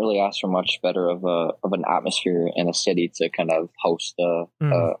 You can't really ask for much better of an atmosphere in a city to kind of host the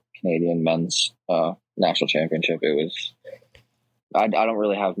Canadian men's national championship. It was, I don't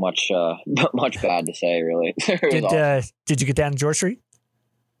really have much bad to say, really. Did you get down to George Street?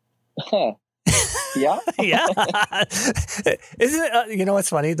 Yeah. Yeah. Isn't it, what's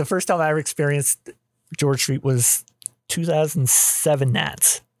funny? The first time I ever experienced George Street was 2007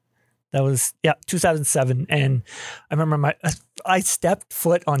 Nats. That was, 2007. And I remember I stepped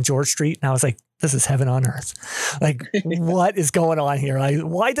foot on George Street and I was like, this is heaven on earth. Like, what is going on here?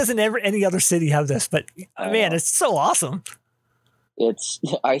 Why doesn't any other city have this? But man, it's so awesome.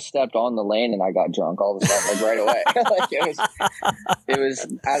 I stepped on the lane and I got drunk all of a sudden, right away. It was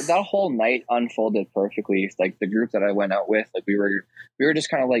that whole night unfolded perfectly. Like the group that I went out with, we were just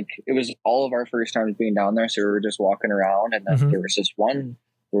kind of it was all of our first times being down there. So we were just walking around, and then there was this one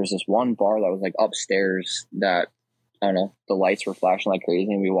bar that was upstairs that, I don't know, the lights were flashing like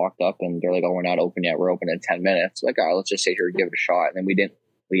crazy, and we walked up and they're like, oh, we're not open yet. We're open in 10 minutes. Like, all right, let's just sit here and give it a shot. And then we didn't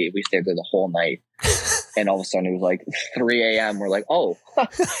leave. We stayed there the whole night. And all of a sudden it was 3 a.m. We're like, oh,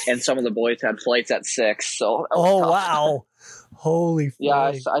 and some of the boys had flights at 6. So, wow. Holy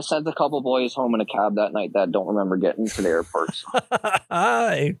yeah, I sent a couple boys home in a cab that night that don't remember getting to the airport.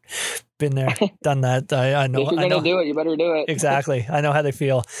 I've been there, done that. I know. If you're going to do it, you better do it. Exactly. I know how they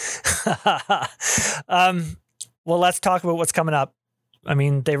feel. Well, let's talk about what's coming up.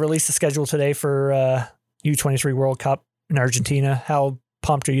 They released the schedule today for U23 World Cup in Argentina. How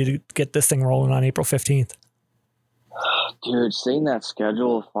pumped are you to get this thing rolling on April 15th? Dude, seeing that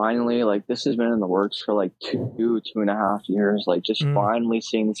schedule finally, this has been in the works for 2.5 years. Just finally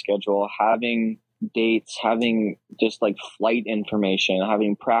seeing the schedule, having dates, having just flight information,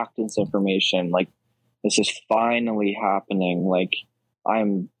 having practice information. This is finally happening.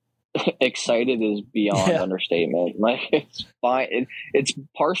 I'm excited is beyond understatement. It's fine. It's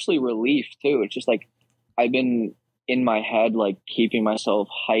partially relief too. It's just I've been in my head, keeping myself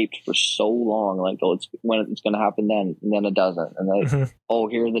hyped for so long, oh, it's when it's going to happen then, and then it doesn't. And then, oh,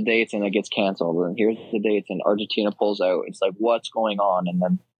 here are the dates, and it gets canceled. And here's the dates, and Argentina pulls out. It's what's going on? And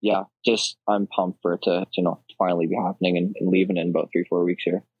then, I'm pumped for it to finally be happening and leaving in about 3-4 weeks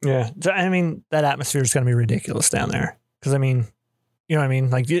here. Yeah. That atmosphere is going to be ridiculous down there. Cause you know what I mean?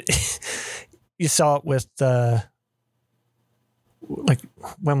 You saw it with,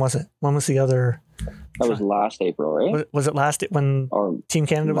 when was it? When was the other? That was last April, right? Was it last when Team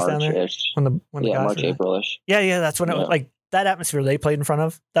Canada was down there? When the guys March, April-ish. Yeah, that's when it was that atmosphere they played in front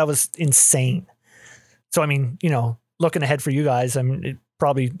of. That was insane. So looking ahead for you guys, I'm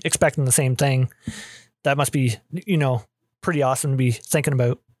probably expecting the same thing. That must be pretty awesome to be thinking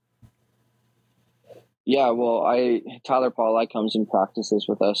about. Yeah, well, Tyler Paulai comes and practices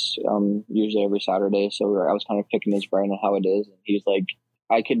with us usually every Saturday. So I was kind of picking his brain on how it is, and he's like,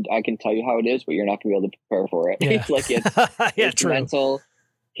 I can tell you how it is, but you're not gonna be able to prepare for it. Yeah. He's like, it's true. mental.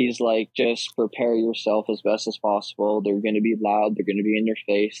 He's like, just prepare yourself as best as possible. They're going to be loud. They're going to be in your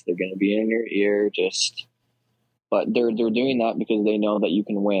face. They're going to be in your ear. But they're doing that because they know that you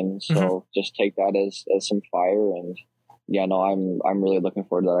can win. So just take that as some fire. And yeah, no, I'm really looking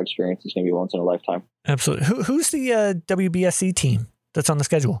forward to that experience. It's going to be once in a lifetime. Absolutely. Who's the WBSC team that's on the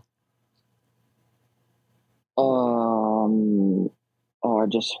schedule? I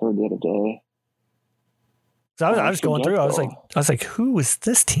just heard the other day. So I was going through. I was like, who is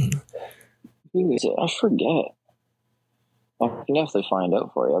this team? Who is it? I forget. I can definitely find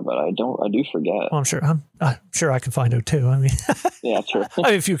out for you, but I do forget. Well, I'm sure I can find out too. I mean, yeah, true.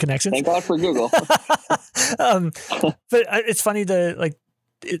 I have a few connections. Thank God for Google. But it's funny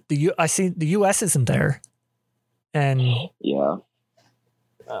I see the U.S. isn't there, and yeah.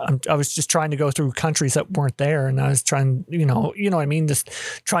 I was just trying to go through countries that weren't there, and I was trying, you know what I mean, just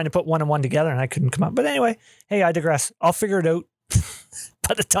trying to put one and one together, and I couldn't come up. But anyway, hey, I digress. I'll figure it out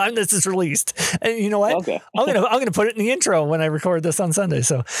by the time this is released. And you know what? Okay. I'm gonna put it in the intro when I record this on Sunday.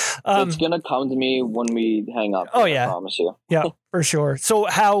 So it's gonna come to me when we hang up. Oh yeah, I promise you. Yeah, for sure. So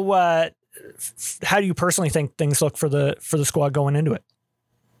how do you personally think things look for the squad going into it?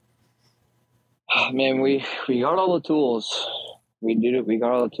 Man, we got all the tools. We did it. We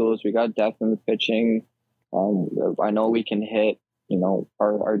got all the tools. We got depth in the pitching. I know we can hit. You know,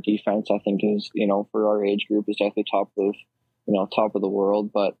 our defense, I think, is, you know, for our age group, is definitely top of the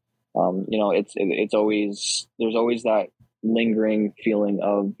world. But you know, it's always, there's always that lingering feeling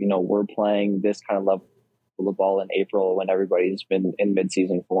of, you know, we're playing this kind of level of ball in April when everybody's been in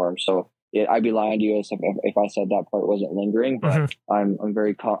mid-season form. So I'd be lying to you if I said that part wasn't lingering, but I'm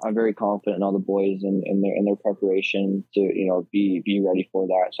very confident in all the boys and in their preparation to, you know, be ready for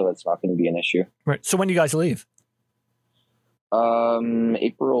that. So it's not going to be an issue. Right. So when do you guys leave?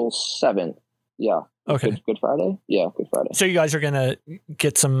 April 7th. Yeah. Okay. Good Friday. Yeah. Good Friday. So you guys are going to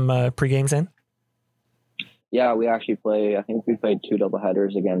get some pre-games in? Yeah, we actually I think we played 2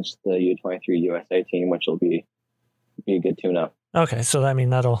 doubleheaders against the U23 USA team, which will be a good tune-up. Okay. So I mean,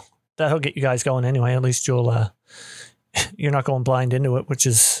 that'll get you guys going anyway. At least you're not going blind into it, which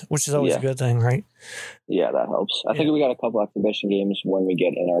is always a good thing, right? Yeah, that helps. I think we got a couple exhibition games when we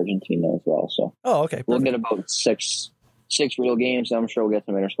get in Argentina as well. So okay, perfect. We'll get about six real games. And I'm sure we'll get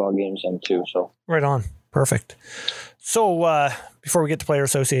some inter-squad games in too. So right on, perfect. So before we get to player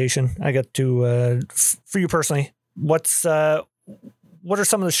association, I got to for you personally, what are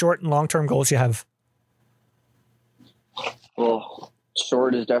some of the short and long term goals you have? Well,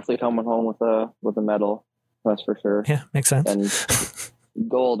 short is definitely coming home with a medal. That's for sure. Yeah, makes sense. And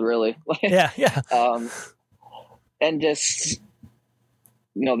gold, really. Yeah. And just,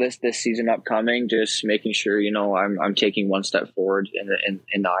 you know, this season upcoming, just making sure, you know, I'm taking one step forward in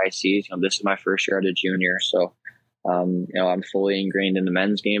the ICs. You know, this is my first year as a junior, so you know, I'm fully ingrained in the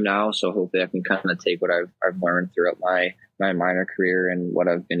men's game now. So hopefully I can kind of take what I've learned throughout my minor career and what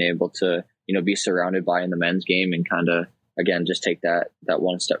I've been able to, you know, be surrounded by in the men's game, and kind of, again, just take that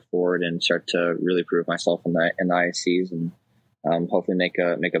one step forward and start to really prove myself in the ICs, and hopefully make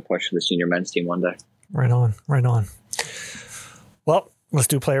a push for the senior men's team one day. Right on. Well, let's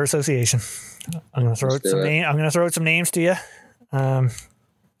do player association. I'm going to throw out some names to you. You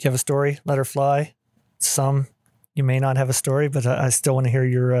have a story, let her fly. Some you may not have a story, but I still want to hear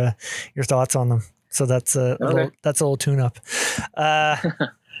your thoughts on them. So that's a little tune up.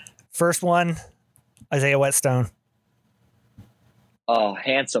 First one, Isaiah Whetstone. Oh,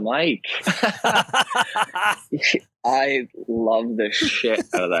 handsome Ike. I love the shit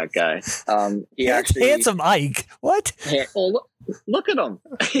out of that guy. Handsome Ike. What? Look at him.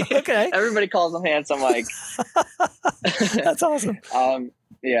 Okay. Everybody calls him Handsome Ike. That's awesome.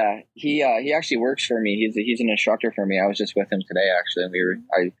 Yeah, he actually works for me. He's an instructor for me. I was just with him today, actually,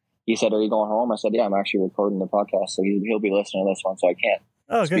 and he said, "Are you going home?" I said, "Yeah, I'm actually recording the podcast, so he'll be listening to this one, so I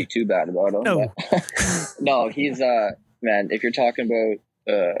can't speak too bad about him." No, no, he's man. If you're talking about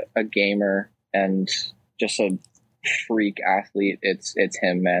a gamer and just a freak athlete, it's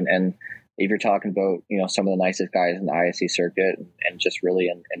him, man. And if you're talking about, you know, some of the nicest guys in the ISC circuit and just really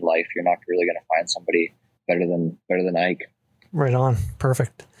in life, you're not really going to find somebody better than Ike. Right on.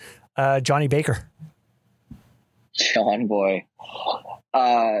 Perfect. Johnny Baker. John boy.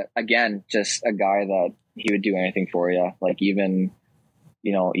 Again, just a guy that he would do anything for you. Like even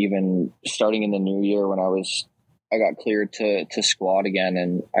starting in the new year when I got cleared to squad again,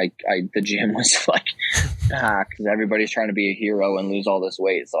 and the gym was like packed because everybody's trying to be a hero and lose all this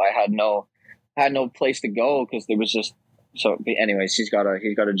weight. So I had no had no place to go because there was just so. Anyways, he's got a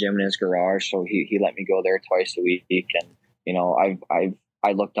gym in his garage, so he let me go there twice a week, and you know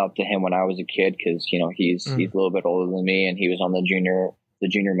I looked up to him when I was a kid because you know he's a little bit older than me, and he was on the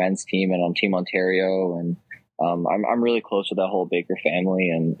junior men's team and on Team Ontario, and I'm really close with that whole Baker family,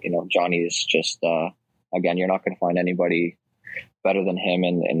 and you know Johnny is just again, you're not going to find anybody better than him,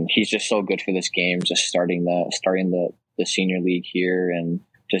 and he's just so good for this game, just starting the senior league here and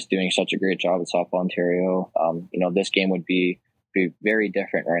just doing such a great job at South Ontario. You know, this game would be very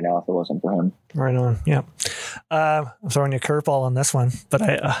different right now if it wasn't for him. Right on. Yeah. I'm throwing you a curveball on this one, but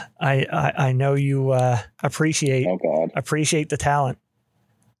I know you appreciate the talent.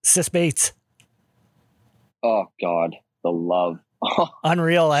 Sis Bates. Oh God, the love.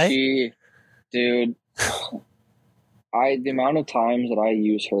 Unreal, eh? Dude. The amount of times that I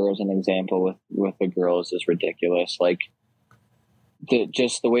use her as an example with the girls is ridiculous. Like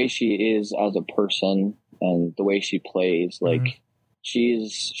just the way she is as a person and the way she plays, like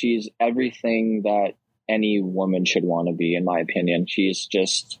she's everything that any woman should want to be, in my opinion. She's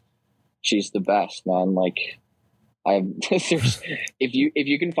the best, man. Like if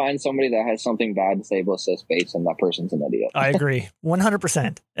you can find somebody that has something bad to say about Sis Bates, and that person's an idiot. I agree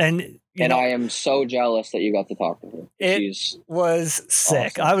 100%. And I am so jealous that you got to talk to her. It was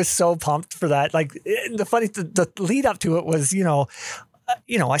sick. Awesome. I was so pumped for that. Like the lead up to it was,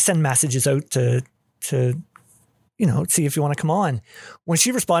 I send messages out to see if you want to come on. When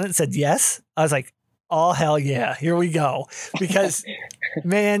she responded and said yes, I was like, oh hell yeah, here we go. Because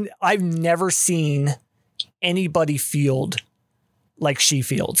man, I've never seen anybody field like she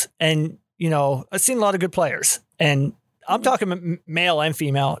fields. And, I've seen a lot of good players, and I'm talking male and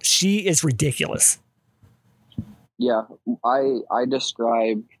female. She is ridiculous. Yeah. I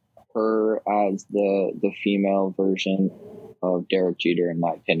describe her as the female version of Derek Jeter, in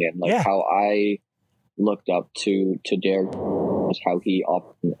my opinion. Like how I looked up to Derek is how he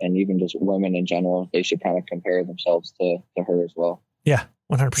and even just women in general, they should kind of compare themselves to her as well. Yeah.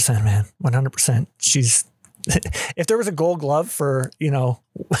 100%, man. 100%. She's, if there was a Gold Glove for,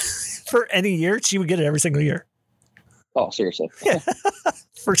 for any year, she would get it every single year. Oh, seriously. Yeah,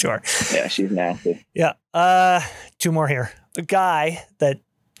 for sure. Yeah, she's nasty. Yeah. Two more here. A guy that,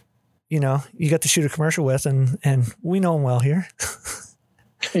 you got to shoot a commercial with, and we know him well here.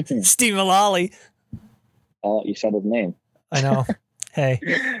 Steve Mullally. Oh, you said his name. I know. Hey,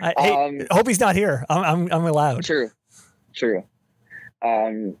 I hope he's not here. I'm allowed. True.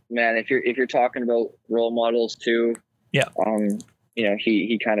 Man, if you're talking about role models too, yeah.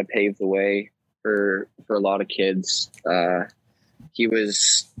 He kind of paved the way for a lot of kids. I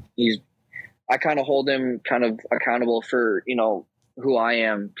kind of hold him kind of accountable for, who I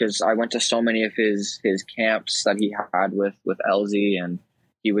am, because I went to so many of his camps that he had with Elsie, and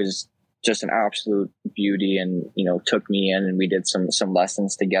he was just an absolute beauty, and, took me in, and we did some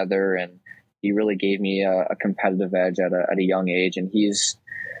lessons together, and he really gave me a competitive edge at a young age. And he's,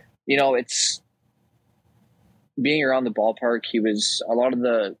 it's being around the ballpark. He was a lot of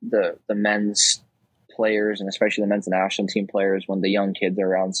the men's players, and especially the men's national team players, when the young kids are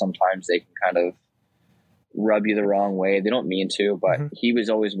around, sometimes they can kind of rub you the wrong way. They don't mean to, but he was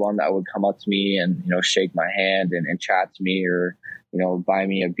always one that would come up to me and, shake my hand and chat to me, or, buy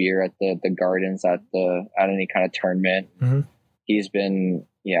me a beer at the gardens at any kind of tournament. He's been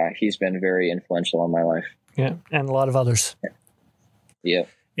very influential in my life. Yeah. And a lot of others. Yeah.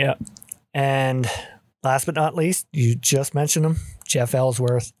 Yeah. And last but not least, you just mentioned him, Jeff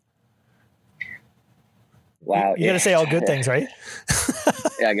Ellsworth. Wow. You got to say all good things, right?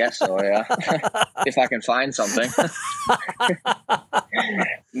 Yeah, I guess so. Yeah. If I can find something.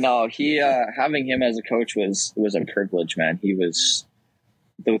 No, having him as a coach was a privilege, man. He was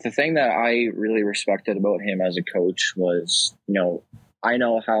the thing that I really respected about him as a coach was, I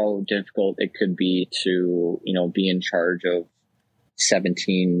know how difficult it could be to, be in charge of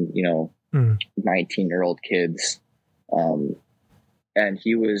 17, 19-year-old kids. And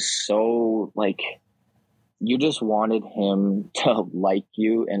he was so you just wanted him to like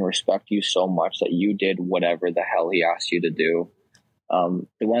you and respect you so much that you did whatever the hell he asked you to do.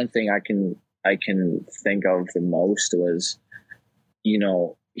 The one thing I can think of the most was, he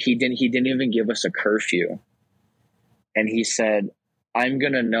didn't even give us a curfew. And he said, I'm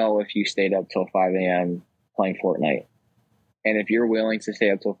going to know if you stayed up till 5 a.m. playing Fortnite. And if you're willing to stay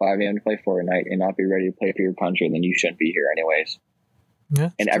up till 5 a.m. to play Fortnite and not be ready to play for your country, then you shouldn't be here anyways. Yeah,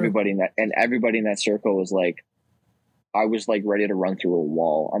 and everybody in that circle was like, I was ready to run through a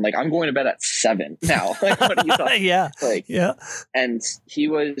wall. I'm I'm going to bed at 7 now. What are you talking? Yeah. Yeah. And he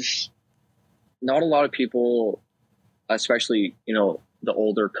was, not a lot of people, especially, the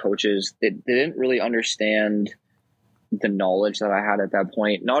older coaches, they didn't really understand the knowledge that I had at that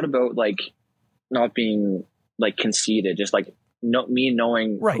point. Not about like not being like conceited, just like me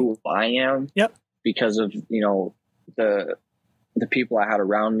knowing who I am. Yep. Because of, you know, the people I had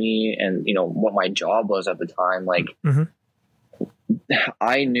around me and, you know, what my job was at the time. Like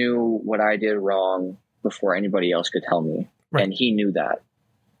I knew what I did wrong before anybody else could tell me. Right. And he knew that.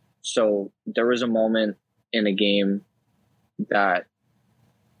 So there was a moment in a game that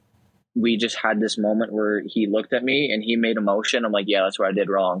we just had this moment where he looked at me and he made a motion. I'm like, yeah, that's what I did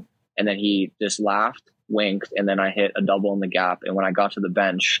wrong. And then he just laughed, winked, and then I hit a double in the gap. And when I got to the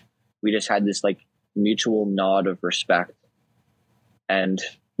bench, we just had this like mutual nod of respect. And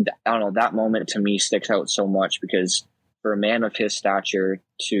I don't know, that moment to me sticks out so much, because for a man of his stature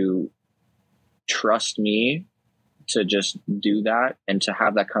to trust me to just do that and to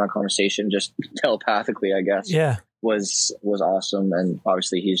have that kind of conversation just telepathically, I guess, was awesome. And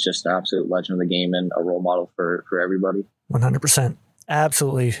obviously he's just an absolute legend of the game and a role model for everybody. 100%.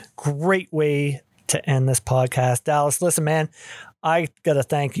 Absolutely. Great way to end this podcast. Dallas, listen, man, I got to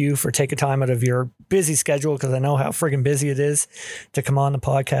thank you for taking time out of your busy schedule, because I know how friggin' busy it is, to come on the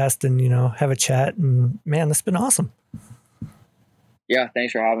podcast and, you know, have a chat. And man, this has been awesome. Yeah,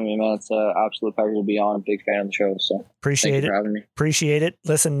 thanks for having me, man. It's an absolute pleasure to be on. I'm a big fan of the show, so appreciate thank you it. for having me. Appreciate it.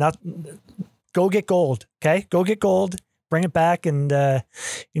 Listen, go get gold, okay? Go get gold. Bring it back, and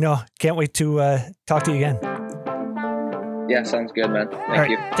you know, can't wait to talk to you again. Yeah, sounds good, man.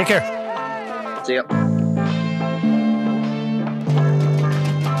 Thank you. Take care. See ya.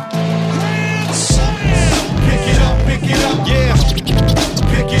 Pick it up, yeah. Pick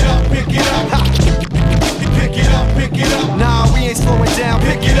it up, pick it up. Ha. Pick it up, pick it up. Nah, we ain't slowing down.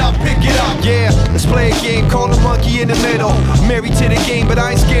 Pick it up, yeah. Let's play a game, call a monkey in the middle. Married to the game, but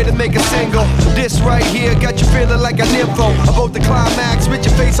I ain't scared to make a single. This right here got you feeling like a nympho. About the climax with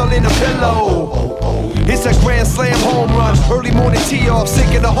your face all in a pillow. It's a grand slam home run. Early morning tee off,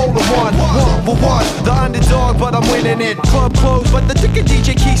 sinking a hole in one. 1-for-1, the underdog, but I'm winning it. Club closed, but the ticket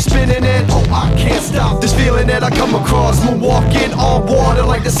DJ keeps spinning it. Oh, I can't stop this feeling that I come across. Moonwalking on water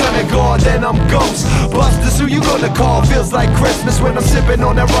like the sun of God. Then I'm ghost. Busters, who you gonna call? Feels like Christmas when I'm sipping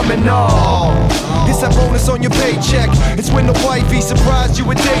on that rum and all. It's that bonus on your paycheck. It's when the wifey surprised you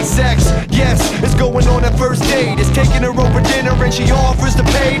with day sex. Yes, it's going on that first date. It's taking her over dinner and she offers to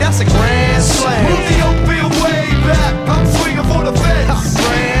pay. That's a grand slam. Move the oatmeal way back. I'm swinging for the fence.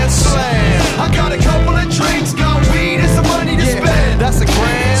 Grand slam. I got a couple of drinks, got weed and some money to spend. That's a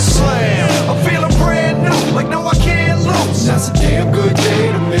grand slam. I'm feeling brand new, like no I can't lose. That's a damn good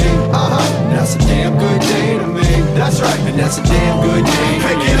day to me. That's a damn good day to me. That's right, and that's a damn good day.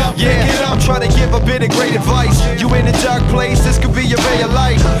 Pick it up, yeah. Pick it up. I'm trying to give a bit of great advice. You in a dark place, this could be your ray of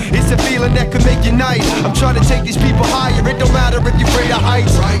light. It's a feeling that could make you night. I'm trying to take these people higher. It don't matter if you're afraid of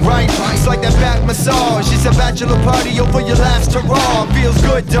heights, right? It's like that back massage. It's a bachelor party over your last hurrah. Feels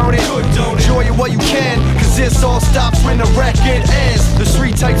good, don't it? Enjoy it while you can, cause this all stops when the record ends. There's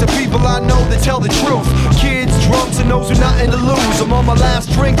three types of people I know that tell the truth: kids, drunks, and those who nothing to lose. I'm on my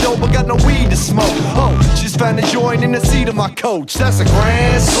last drink though, but got no weed to smoke. Oh, just found a joint in the seat of my coach. That's a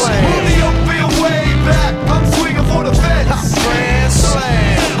grand slam. Move the oatmeal way back. I'm swinging for the fence. Grand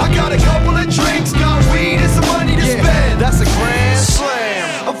slam. I got a couple of drinks, got weed and some money to spend. That's a grand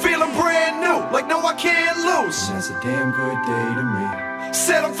slam. I'm feeling brand new, like no I can't lose. That's a damn good day to me.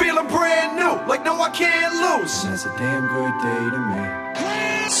 Said I'm feeling brand new, like no I can't lose. That's a damn good day to me.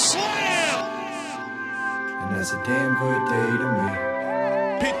 Grand slam. And that's a damn good day to me.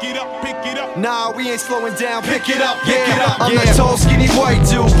 Pick it up, pick it up. Nah, we ain't slowing down. Pick it up, pick it up. I'm that tall, skinny white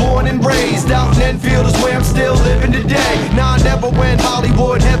dude, born and raised out in Enfield is where I'm still living today. Nah, I never went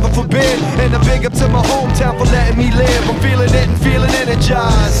Hollywood, heaven forbid. And a big up to my hometown for letting me live. I'm feeling it and feeling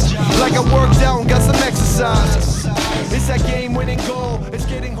energized, like I worked out and got some exercise. It's that game-winning goal. It's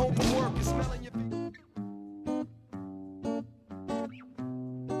getting home from work. It's smelling your...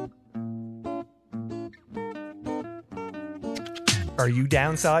 Are you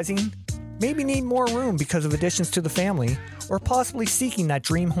downsizing? Maybe need more room because of additions to the family, or possibly seeking that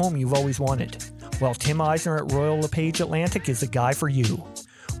dream home you've always wanted? Well, Tim Eisner at Royal LePage Atlantic is the guy for you.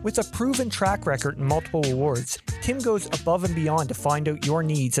 With a proven track record and multiple awards, Tim goes above and beyond to find out your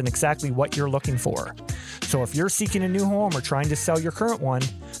needs and exactly what you're looking for. So if you're seeking a new home or trying to sell your current one,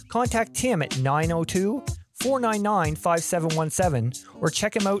 contact Tim at 902-499-5717 or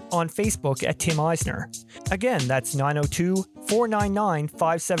check him out on Facebook at Tim Eisner. Again, that's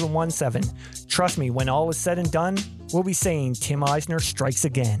 902-499-5717. Trust me, when all is said and done, we'll be saying Tim Eisner strikes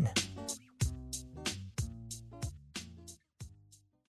again.